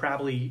Pritchard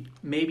probably,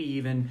 maybe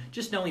even,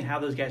 just knowing how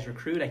those guys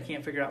recruit, I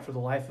can't figure out for the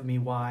life of me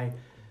why,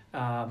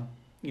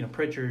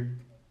 Pritchard,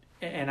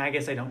 and I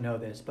guess I don't know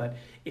this, but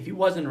if he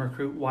wasn't a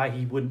recruit, why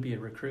he wouldn't be a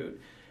recruit.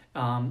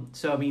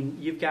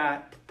 You've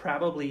got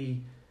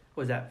probably...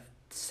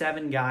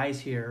 7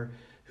 guys here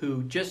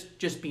who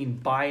just being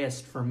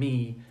biased for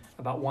me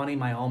about wanting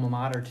my alma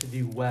mater to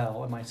do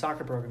well and my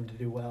soccer program to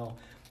do well.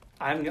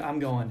 I'm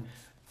going,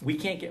 we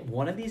can't get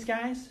one of these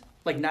guys?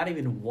 Not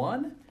even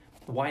one?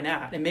 Why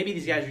not? And maybe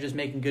these guys are just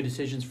making good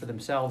decisions for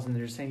themselves and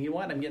they're just saying, you know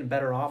what, I'm getting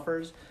better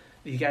offers.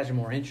 These guys are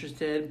more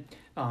interested.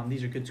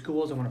 These are good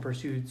schools. I want to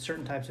pursue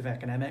certain types of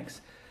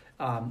academics.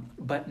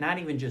 But not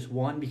even just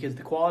one, because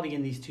the quality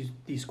in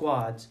these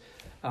squads,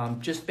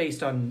 just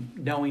based on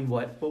knowing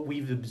what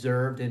we've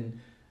observed and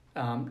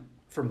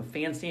from a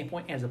fan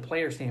standpoint, as a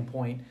player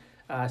standpoint,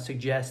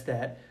 suggests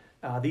that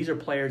these are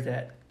players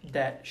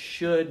that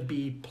should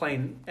be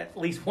playing at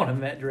least one of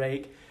them at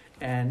Drake,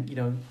 and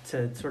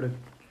to sort of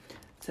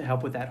to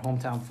help with that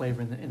hometown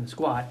flavor in the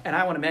squad. And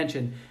I want to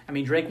mention, I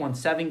mean, Drake won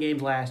 7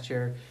 games last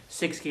year,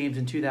 6 games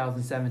in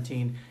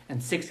 2017,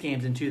 and 6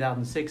 games in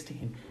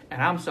 2016.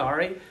 And I'm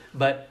sorry,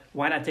 but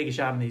why not take a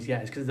shot on these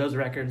guys? Because those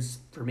records,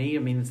 for me, I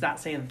mean, it's not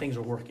saying that things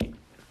are working.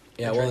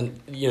 Yeah, well, and,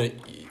 you know,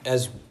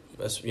 as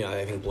you know,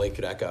 I think Blake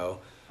could echo,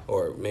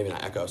 or maybe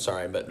not echo,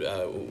 sorry, but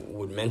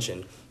would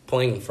mention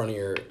playing in front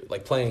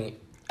of playing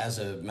as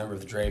a member of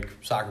the Drake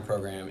soccer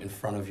program in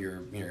front of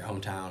your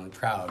hometown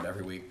crowd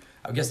every week.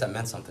 I guess that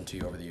meant something to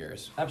you over the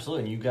years.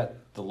 Absolutely, and you got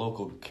the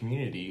local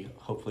community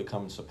hopefully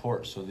come and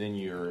support. So then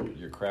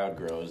your crowd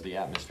grows, the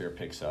atmosphere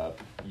picks up.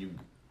 You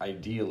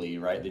ideally,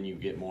 right? Then you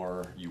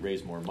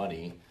raise more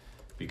money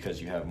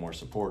because you have more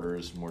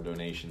supporters, more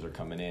donations are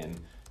coming in,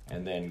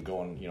 and then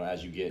going. You know,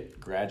 as you get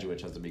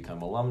graduates, as they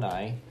become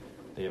alumni,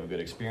 they have a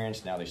good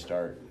experience. Now they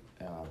start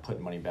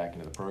putting money back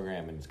into the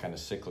program, and it's kind of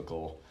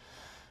cyclical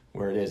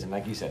where it is. And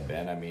like you said,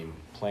 Ben, I mean,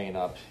 playing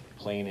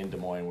in Des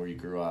Moines where you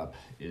grew up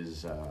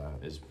is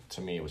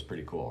to me, it was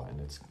pretty cool. And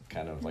it's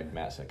kind of like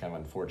Matt said, kind of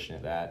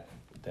unfortunate that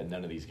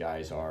none of these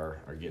guys are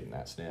getting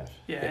that sniff.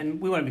 Yeah, and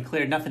we want to be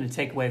clear, nothing to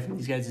take away from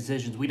these guys'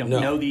 decisions. We don't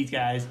know these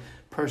guys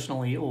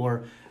personally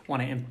or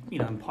want to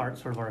impart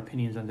sort of our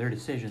opinions on their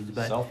decisions.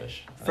 But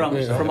selfish.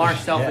 From our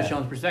selfish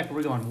own perspective,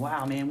 we're going,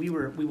 wow, man, we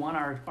want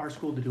our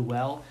school to do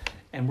well,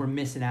 and we're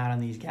missing out on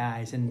these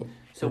guys. And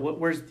so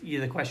where's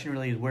the question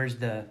really is where's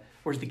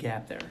the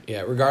gap there?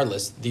 Yeah,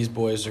 regardless, these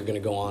boys are going to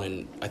go on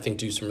and I think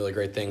do some really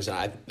great things.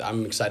 And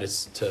I'm excited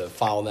to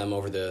follow them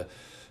over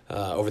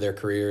their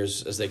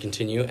careers as they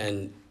continue.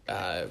 And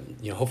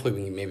hopefully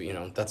we can maybe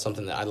that's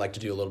something that I'd like to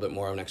do a little bit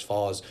more of next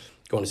fall is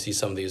going to see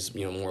some of these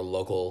more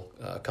local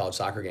college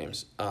soccer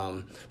games.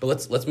 But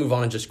let's move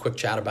on and just quick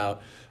chat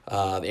about the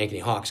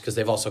Ankeny Hawks because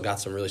they've also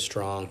got some really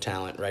strong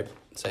talent, right,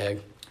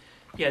 Saheg?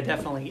 Yeah,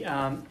 definitely.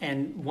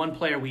 And one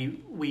player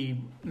we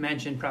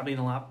mentioned probably in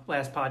the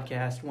last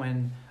podcast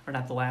or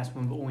not the last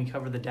one, but when we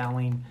covered the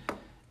Dowling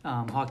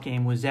Hawk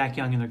game was Zach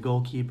Young and their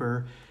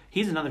goalkeeper.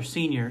 He's another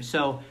senior,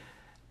 so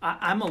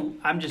I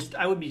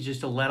would be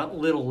just a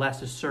little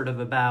less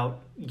assertive about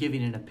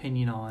giving an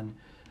opinion on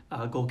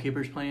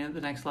goalkeepers playing at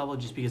the next level,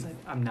 just because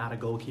I'm not a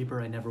goalkeeper.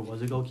 I never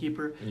was a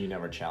goalkeeper. And you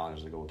never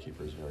challenge the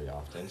goalkeepers very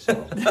often,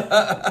 so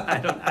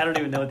I don't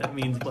even know what that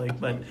means, Blake,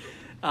 but.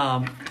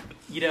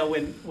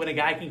 When a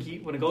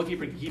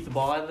goalkeeper can keep the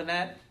ball out of the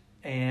net,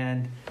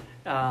 and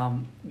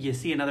you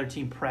see another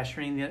team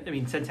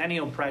pressuring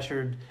Centennial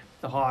pressured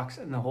the Hawks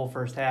in the whole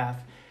first half,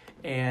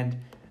 and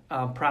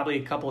probably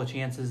a couple of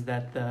chances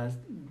that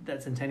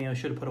Centennial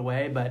should have put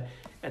away, but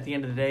at the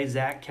end of the day,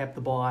 Zach kept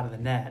the ball out of the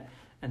net,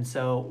 and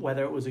so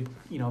whether it was a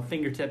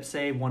fingertip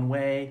save one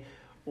way,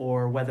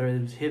 or whether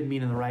it was him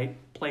being in the right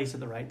place at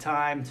the right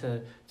time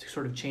to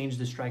sort of change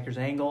the striker's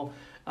angle,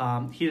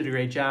 he did a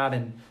great job.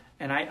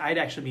 And I'd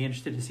actually be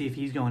interested to see if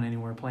he's going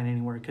anywhere, playing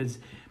anywhere, because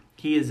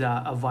he is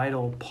a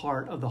vital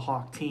part of the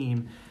Hawk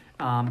team.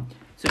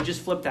 So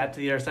just flip that to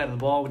the other side of the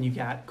ball when you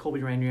got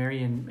Colby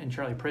Ranieri and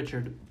Charlie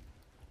Pritchard.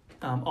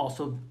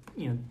 Also,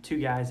 two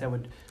guys I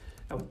would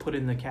put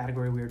in the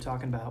category we were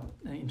talking about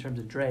in terms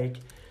of Drake.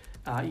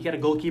 You got a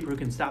goalkeeper who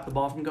can stop the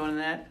ball from going in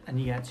the net, and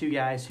you got two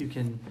guys who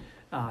can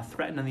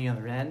threaten on the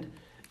other end.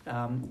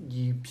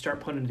 You start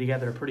putting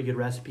together a pretty good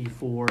recipe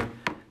for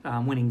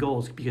winning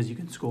goals because you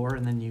can score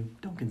and then you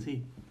don't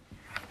concede.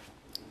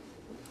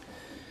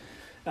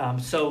 And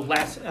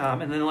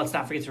then let's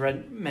not forget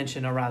to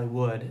mention Riley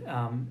Wood.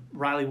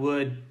 Riley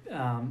Wood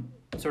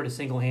sort of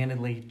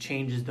single-handedly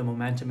changes the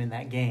momentum in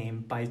that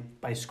game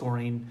by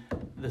scoring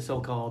the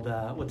so-called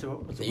what's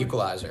the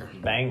equalizer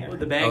banger.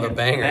 The banger. Oh, the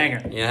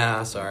banger.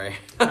 Yeah, sorry.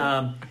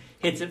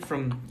 Hits it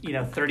from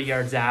 30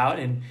 yards out,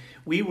 and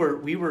we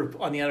were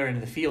on the other end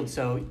of the field,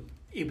 so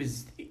it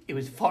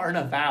was far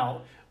enough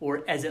out.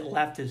 Or as it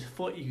left his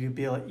foot,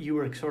 you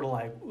were sort of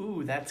like,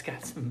 ooh, that's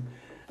got some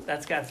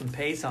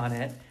pace on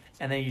it,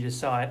 and then you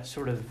just saw it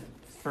sort of.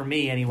 For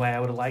me, anyway,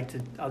 I would have liked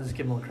to. I'll just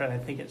give him a little credit. I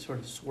think it sort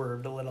of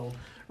swerved a little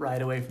right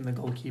away from the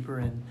goalkeeper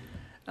and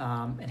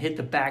hit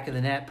the back of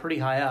the net pretty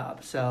high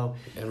up. So.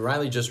 And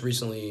Riley just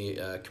recently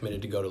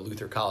committed to go to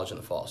Luther College in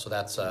the fall, so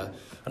that's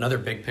another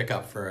big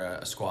pickup for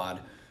a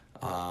squad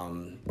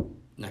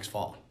next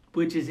fall.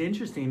 Which is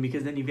interesting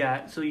because then you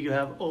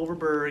have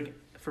Overberg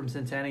from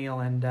Centennial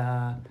and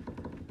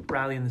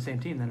Riley in the same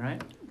team then,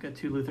 right? Got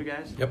two Luther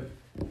guys? Yep.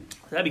 So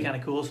that'd be kind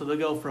of cool. So they'll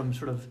go from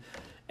sort of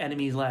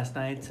enemies last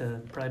night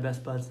to probably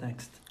best buds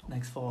next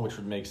fall. Which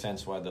would make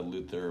sense why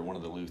one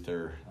of the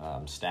Luther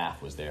staff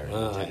was there in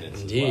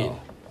attendance indeed. as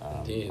well.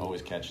 Indeed.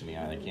 Always catching the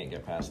eye. They can't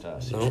get past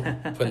us. No,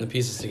 putting the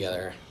pieces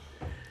together.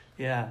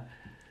 Yeah.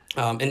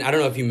 And I don't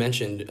know if you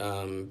mentioned,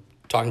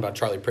 talking about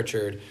Charlie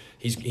Pritchard,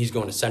 he's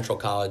going to Central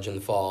College in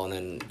the fall, and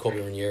then Colby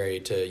Ranieri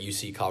to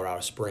UC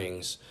Colorado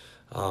Springs.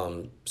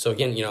 So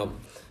again,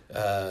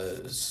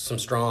 some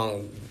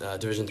strong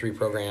Division III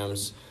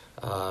programs.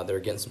 They're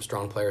getting some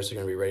strong players who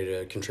are going to be ready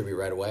to contribute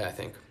right away, I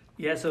think.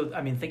 Yeah, so,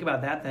 think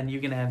about that then.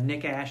 You're going to have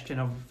Nick Ashton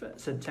of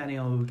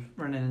Centennial who's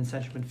running in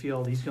Central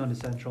Midfield. He's going to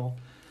Central.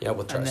 Yeah,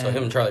 so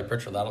him and Charlie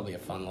Pritchard, that'll be a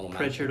fun little match.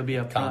 Pritchard will be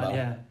up combo. front,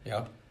 yeah.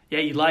 Yep. Yeah,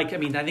 I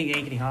think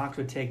Ankeny Hawks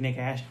would take Nick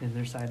Ashton in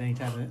their side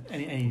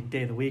any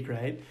day of the week,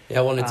 right?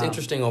 Yeah, well, and it's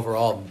interesting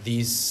overall.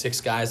 These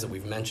 6 guys that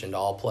we've mentioned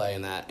all play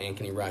in that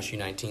Ankeny Rush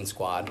U19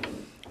 squad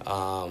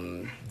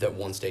that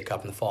won state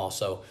cup in the fall.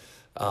 So,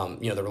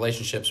 the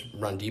relationships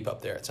run deep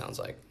up there, it sounds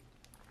like.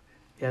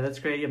 Yeah, that's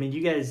great. I mean,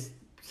 you guys,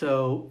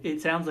 so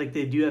it sounds like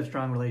they do have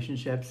strong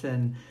relationships,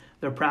 and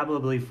they're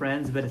probably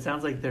friends, but it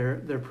sounds like they're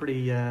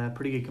pretty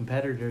good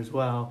competitors as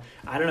well.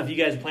 I don't know if you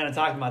guys plan on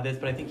talking about this,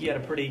 but I think you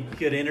had a pretty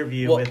good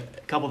interview with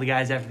a couple of the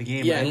guys after the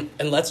game. Yeah, right?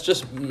 and let's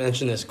just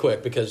mention this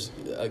quick because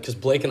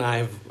Blake and I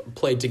have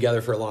played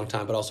together for a long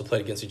time, but also played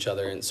against each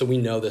other, and so we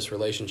know this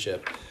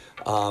relationship.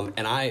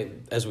 And I,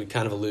 as we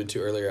kind of alluded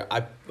to earlier,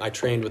 I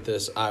trained with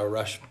this Iowa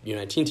Rush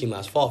U19 team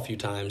last fall a few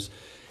times,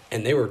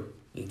 and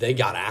they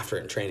got after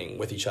it in training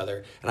with each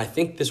other, and I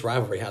think this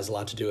rivalry has a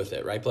lot to do with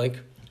it, right, Blake?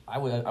 I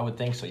would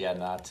think so. Yeah,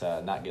 not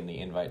getting the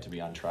invite to be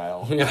on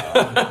trial,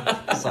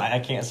 so I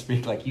can't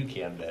speak like you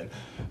can, Ben.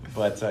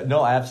 But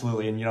no,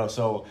 absolutely, and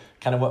so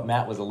kind of what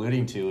Matt was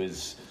alluding to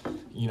is,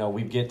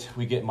 we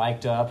get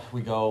mic'd up,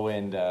 we go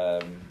and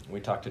we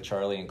talk to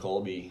Charlie and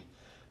Colby,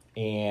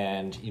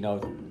 and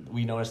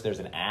we notice there's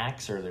an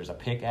axe or there's a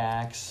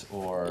pickaxe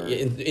or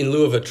in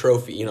lieu of a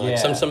trophy. Like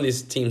Yeah. some of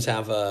these teams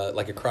have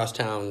like a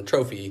crosstown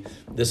trophy.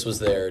 This was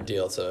their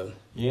deal. So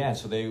yeah,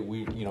 so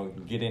we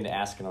get into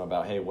asking them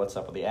about, hey, what's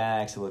up with the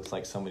axe? It looks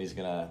like somebody's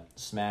gonna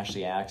smash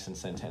the axe in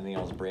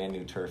Centennial's brand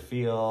new turf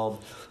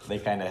field. They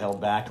kind of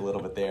held back a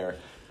little bit there,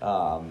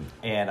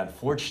 and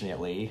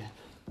unfortunately,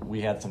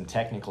 we had some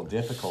technical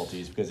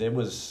difficulties because it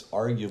was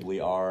arguably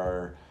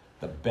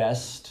the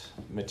best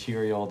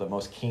material, the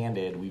most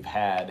candid we've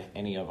had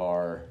any of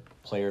our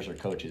players or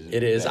coaches.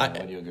 it is.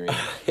 Would you agree?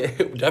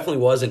 It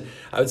definitely was, and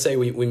I would say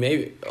we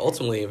may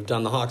ultimately have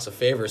done the Hawks a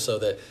favor so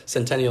that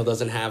Centennial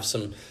doesn't have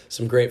some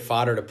great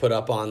fodder to put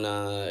up on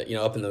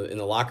up in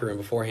the locker room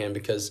beforehand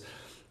because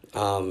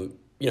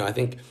I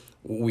think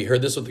we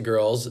heard this with the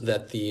girls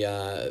that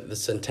the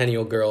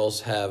Centennial girls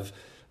have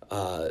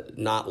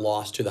not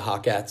lost to the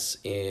Hawkettes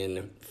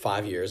in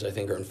 5 years, I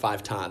think, or in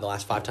the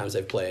last 5 times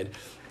they've played.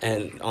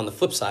 And on the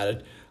flip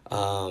side,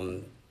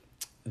 the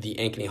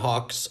Ankeny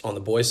Hawks on the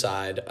boys'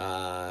 side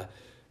have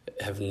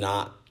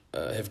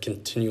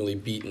continually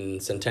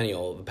beaten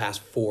Centennial the past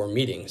 4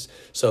 meetings.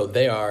 So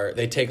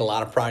they take a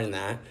lot of pride in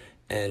that,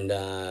 and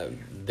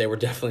they were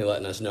definitely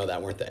letting us know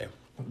that, weren't they?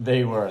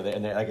 They were,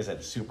 and like I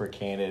said, super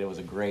candid. It was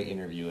a great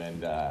interview,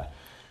 and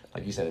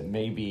like you said,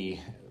 maybe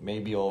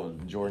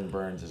old Jordan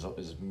Burns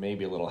is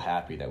maybe a little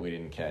happy that we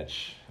didn't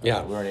catch.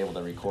 Yeah, we weren't able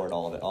to record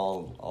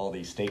all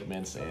these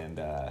statements,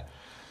 and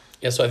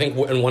yeah. So I think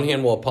in one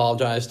hand we'll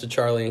apologize to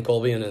Charlie and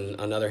Colby, and in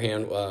another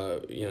hand,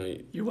 you're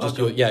just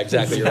welcome. Yeah,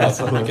 exactly. You're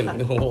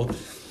welcome.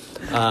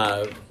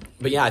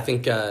 But yeah, I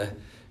think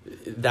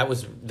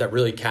that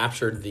really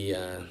captured the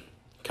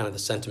kind of the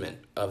sentiment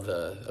of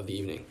the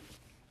evening.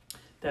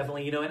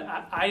 Definitely, and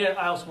I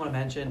also want to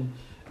mention,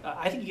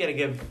 I think you got to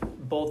give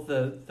both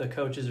the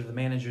coaches or the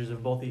managers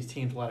of both these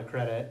teams a lot of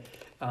credit.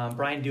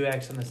 Brian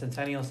Duex on the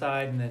Centennial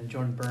side, and then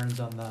Jordan Burns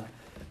on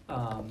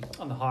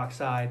the Hawk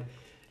side.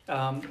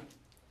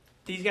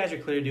 These guys are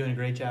clearly doing a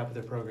great job with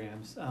their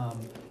programs.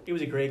 It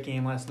was a great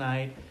game last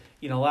night.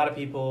 A lot of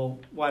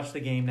people watch the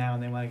game now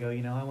and they want to go,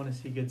 I want to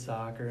see good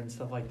soccer and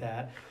stuff like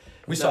that.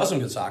 We saw some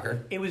good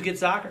soccer. It was good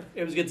soccer.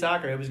 It was good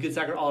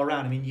soccer all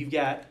around. I mean, you've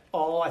got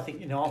all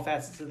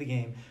facets of the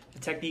game. The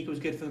technique was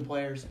good for the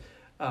players.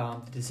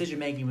 The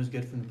decision-making was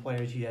good from the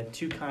players. You had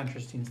 2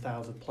 contrasting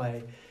styles of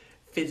play.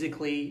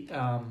 Physically,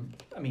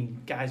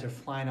 guys are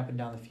flying up and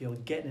down the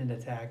field, getting into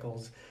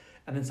tackles.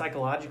 And then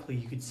psychologically,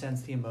 you could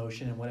sense the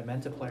emotion and what it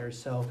meant to players.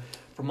 So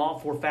from all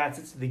 4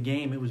 facets of the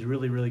game, it was a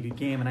really, really good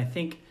game. And I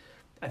think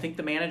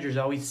the managers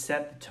always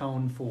set the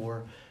tone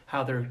for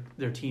how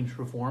their teams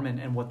perform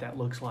and what that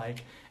looks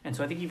like. And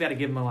so I think you've got to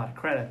give them a lot of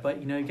credit.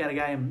 But, you've got a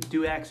guy in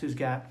Duex who's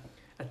got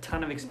a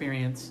ton of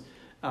experience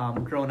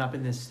growing up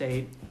in this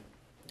state,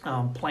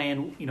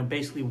 playing,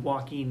 basically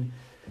walking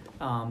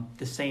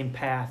the same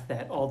path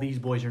that all these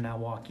boys are now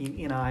walking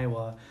in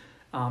Iowa.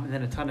 And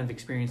then a ton of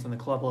experience on the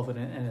club level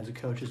and as a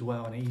coach as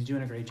well. And he's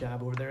doing a great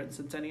job over there at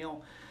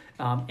Centennial.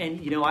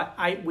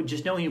 I would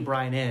just know who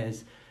Brian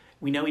is.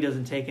 We know he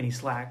doesn't take any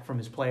slack from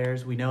his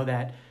players. We know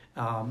that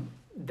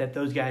that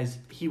those guys,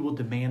 he will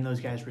demand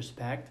those guys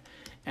respect.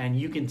 And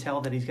you can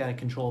tell that he's got a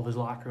control of his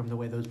locker room the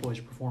way those boys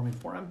are performing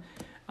for him.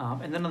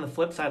 And then on the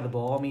flip side of the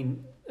ball,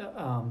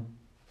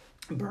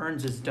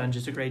 Burns has done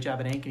just a great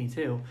job at Ankeny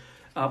too.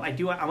 I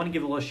want to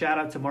give a little shout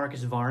out to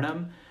Marcus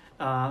Varnum.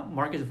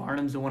 Marcus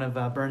Varnum's one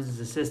of Burns'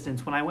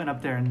 assistants. When I went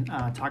up there and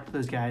talked to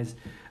those guys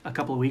a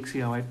couple of weeks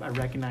ago, I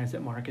recognized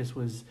that Marcus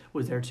was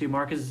there too.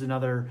 Marcus is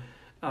another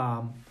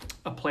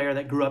a player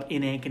that grew up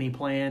in Ankeny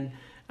playing.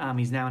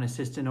 He's now an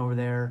assistant over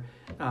there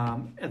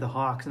at the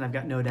Hawks, and I've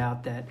got no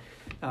doubt that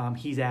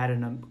he's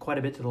added quite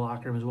a bit to the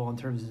locker room as well in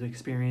terms of his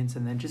experience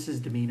and then just his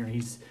demeanor.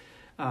 He's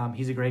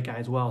a great guy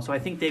as well. So I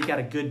think they've got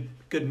a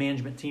good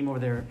management team over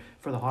there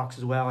for the Hawks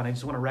as well, and I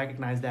just want to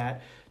recognize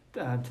that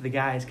to the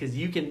guys because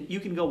you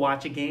can go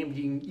watch a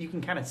game, you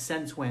can kind of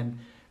sense when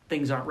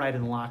things aren't right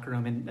in the locker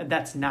room, and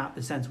that's not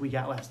the sense we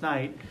got last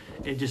night.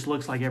 It just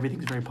looks like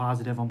everything's very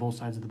positive on both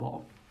sides of the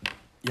ball.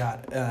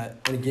 Yeah,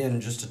 and again,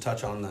 just to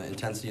touch on the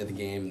intensity of the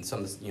game and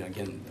some of the,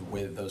 again, the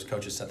way that those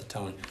coaches set the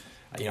tone,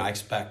 I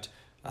expect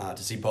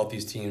to see both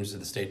these teams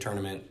at the state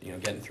tournament,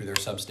 getting through their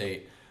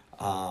sub-state,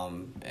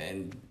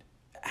 and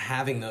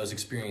having those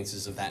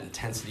experiences of that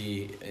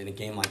intensity in a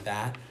game like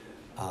that.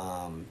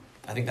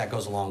 I think that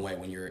goes a long way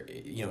when you're,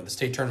 the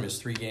state tournament is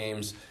 3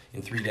 games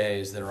in 3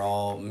 days that are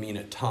all mean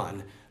a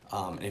ton.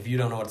 And if you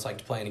don't know what it's like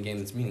to play in a game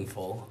that's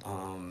meaningful,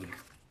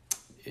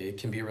 it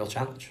can be a real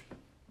challenge.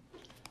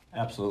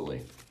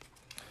 Absolutely.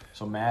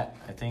 So Matt,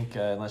 I think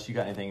unless you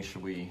got anything,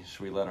 should we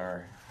let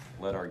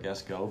our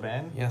guest go,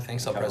 Ben? Yeah,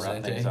 thanks, El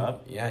Presidente.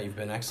 Yeah, you've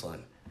been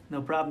excellent.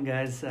 No problem,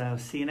 guys.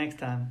 See you next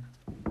time.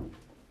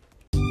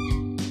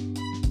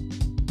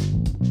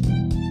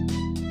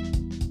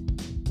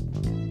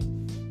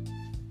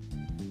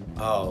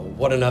 Oh,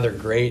 what another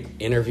great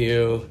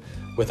interview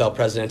with El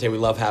Presidente. We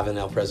love having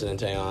El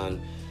Presidente on.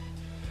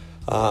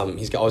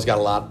 He's always got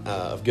a lot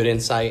of good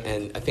insight,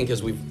 and I think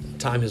as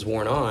time has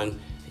worn on,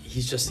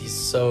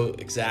 he's so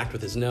exact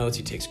with his notes.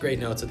 He takes great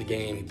notes of the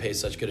game. He pays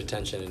such good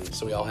attention, and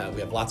so we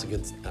have lots of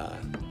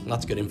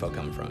good info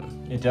coming from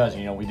him. It does.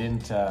 We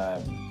didn't.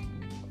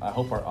 I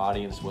hope our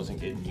audience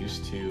wasn't getting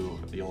used to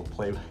the old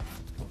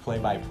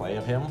play-by-play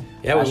of him.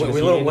 Yeah,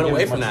 we went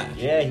away from that.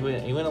 Yeah,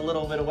 he went a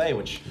little bit away,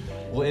 which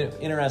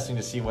interesting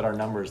to see what our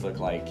numbers look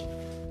like,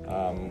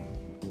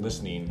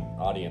 listening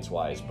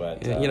audience-wise.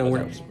 But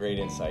we're some great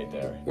insight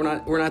there.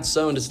 We're not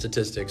so into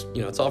statistics.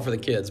 It's all for the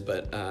kids,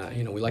 but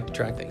we like to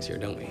track things here,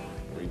 don't we?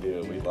 We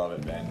do. We love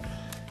it, Ben.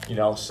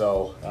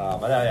 So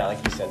but yeah,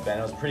 like you said, Ben,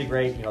 it was pretty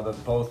great.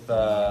 Both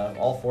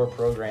all 4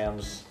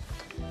 programs.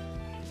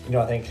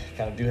 I think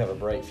kind of do have a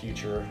bright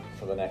future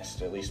for the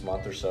next at least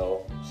month or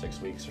so, 6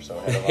 weeks or so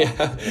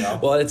ahead of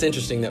them. Well, it's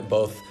interesting that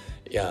both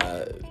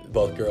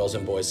girls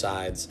and boys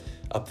sides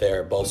up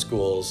there, both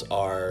schools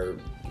are,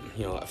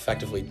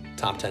 effectively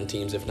top 10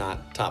 teams, if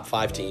not top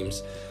 5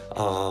 teams,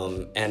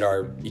 and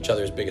are each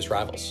other's biggest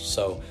rivals.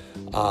 So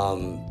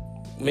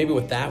maybe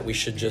with that, we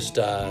should just,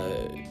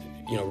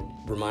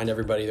 remind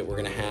everybody that we're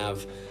going to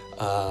have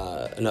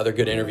another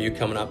good interview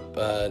coming up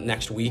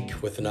next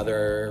week with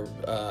another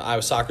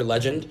Iowa soccer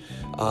legend.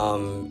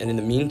 And in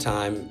the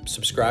meantime,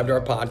 subscribe to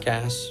our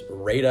podcast,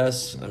 rate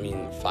us.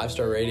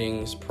 5-star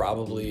ratings,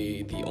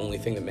 probably the only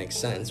thing that makes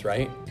sense,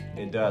 right?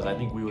 It does. I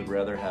think we would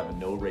rather have a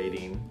no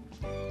rating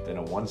than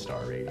a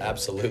 1-star rating.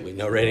 Absolutely.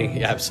 No rating.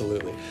 Yeah,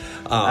 absolutely.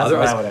 That's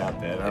what I would have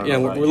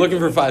then. We're looking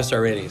for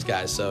 5-star ratings,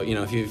 guys. So,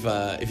 if you've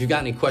got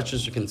any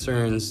questions or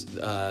concerns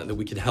that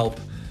we can help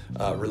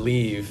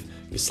relieve,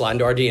 you slide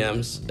into our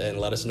DMs and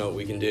let us know what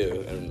we can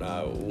do, and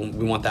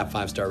we want that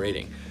 5-star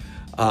rating.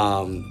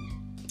 I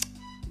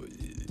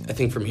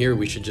think from here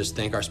we should just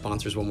thank our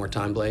sponsors one more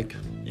time, Blake.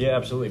 Yeah,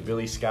 absolutely.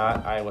 Billy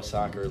Scott, Iowa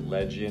soccer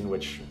legend,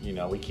 which,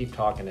 we keep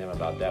talking to him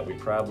about that. We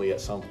probably at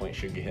some point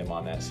should get him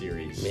on that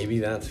series. Maybe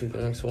that's who the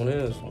next one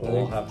is.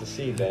 We'll have to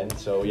see, Ben.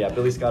 So, yeah,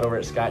 Billy Scott over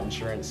at Scott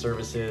Insurance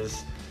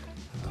Services,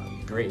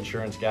 great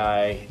insurance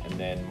guy. And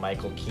then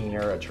Michael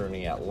Keener,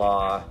 attorney at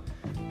law.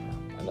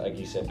 Like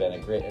you said, Ben,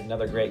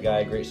 another great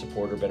guy, great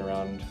supporter, been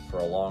around for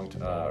a long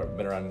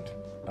time,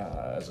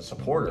 as a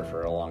supporter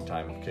for a long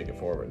time. Kick It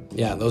Forward.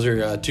 Yeah, those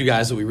are 2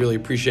 guys that we really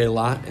appreciate a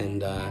lot,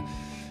 and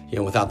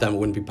without them it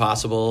wouldn't be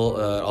possible.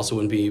 It also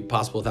wouldn't be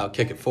possible without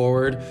Kick It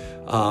Forward.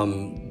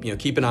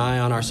 Keep an eye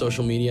on our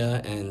social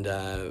media and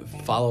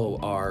follow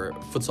our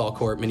futsal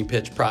court mini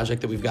pitch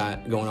project that we've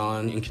got going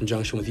on in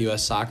conjunction with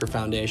U.S. Soccer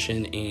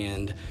Foundation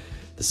and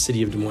the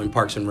City of Des Moines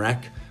Parks and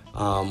Rec.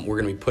 We're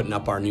going to be putting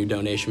up our new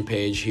donation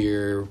page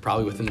here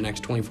probably within the next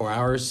 24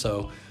 hours.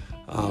 So,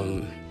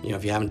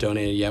 if you haven't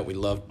donated yet, we'd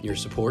love your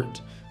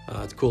support.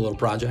 It's a cool little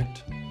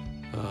project.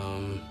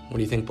 What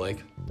do you think,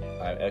 Blake?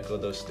 I echo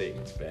those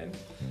statements, Ben.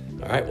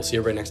 All right, we'll see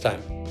everybody next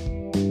time.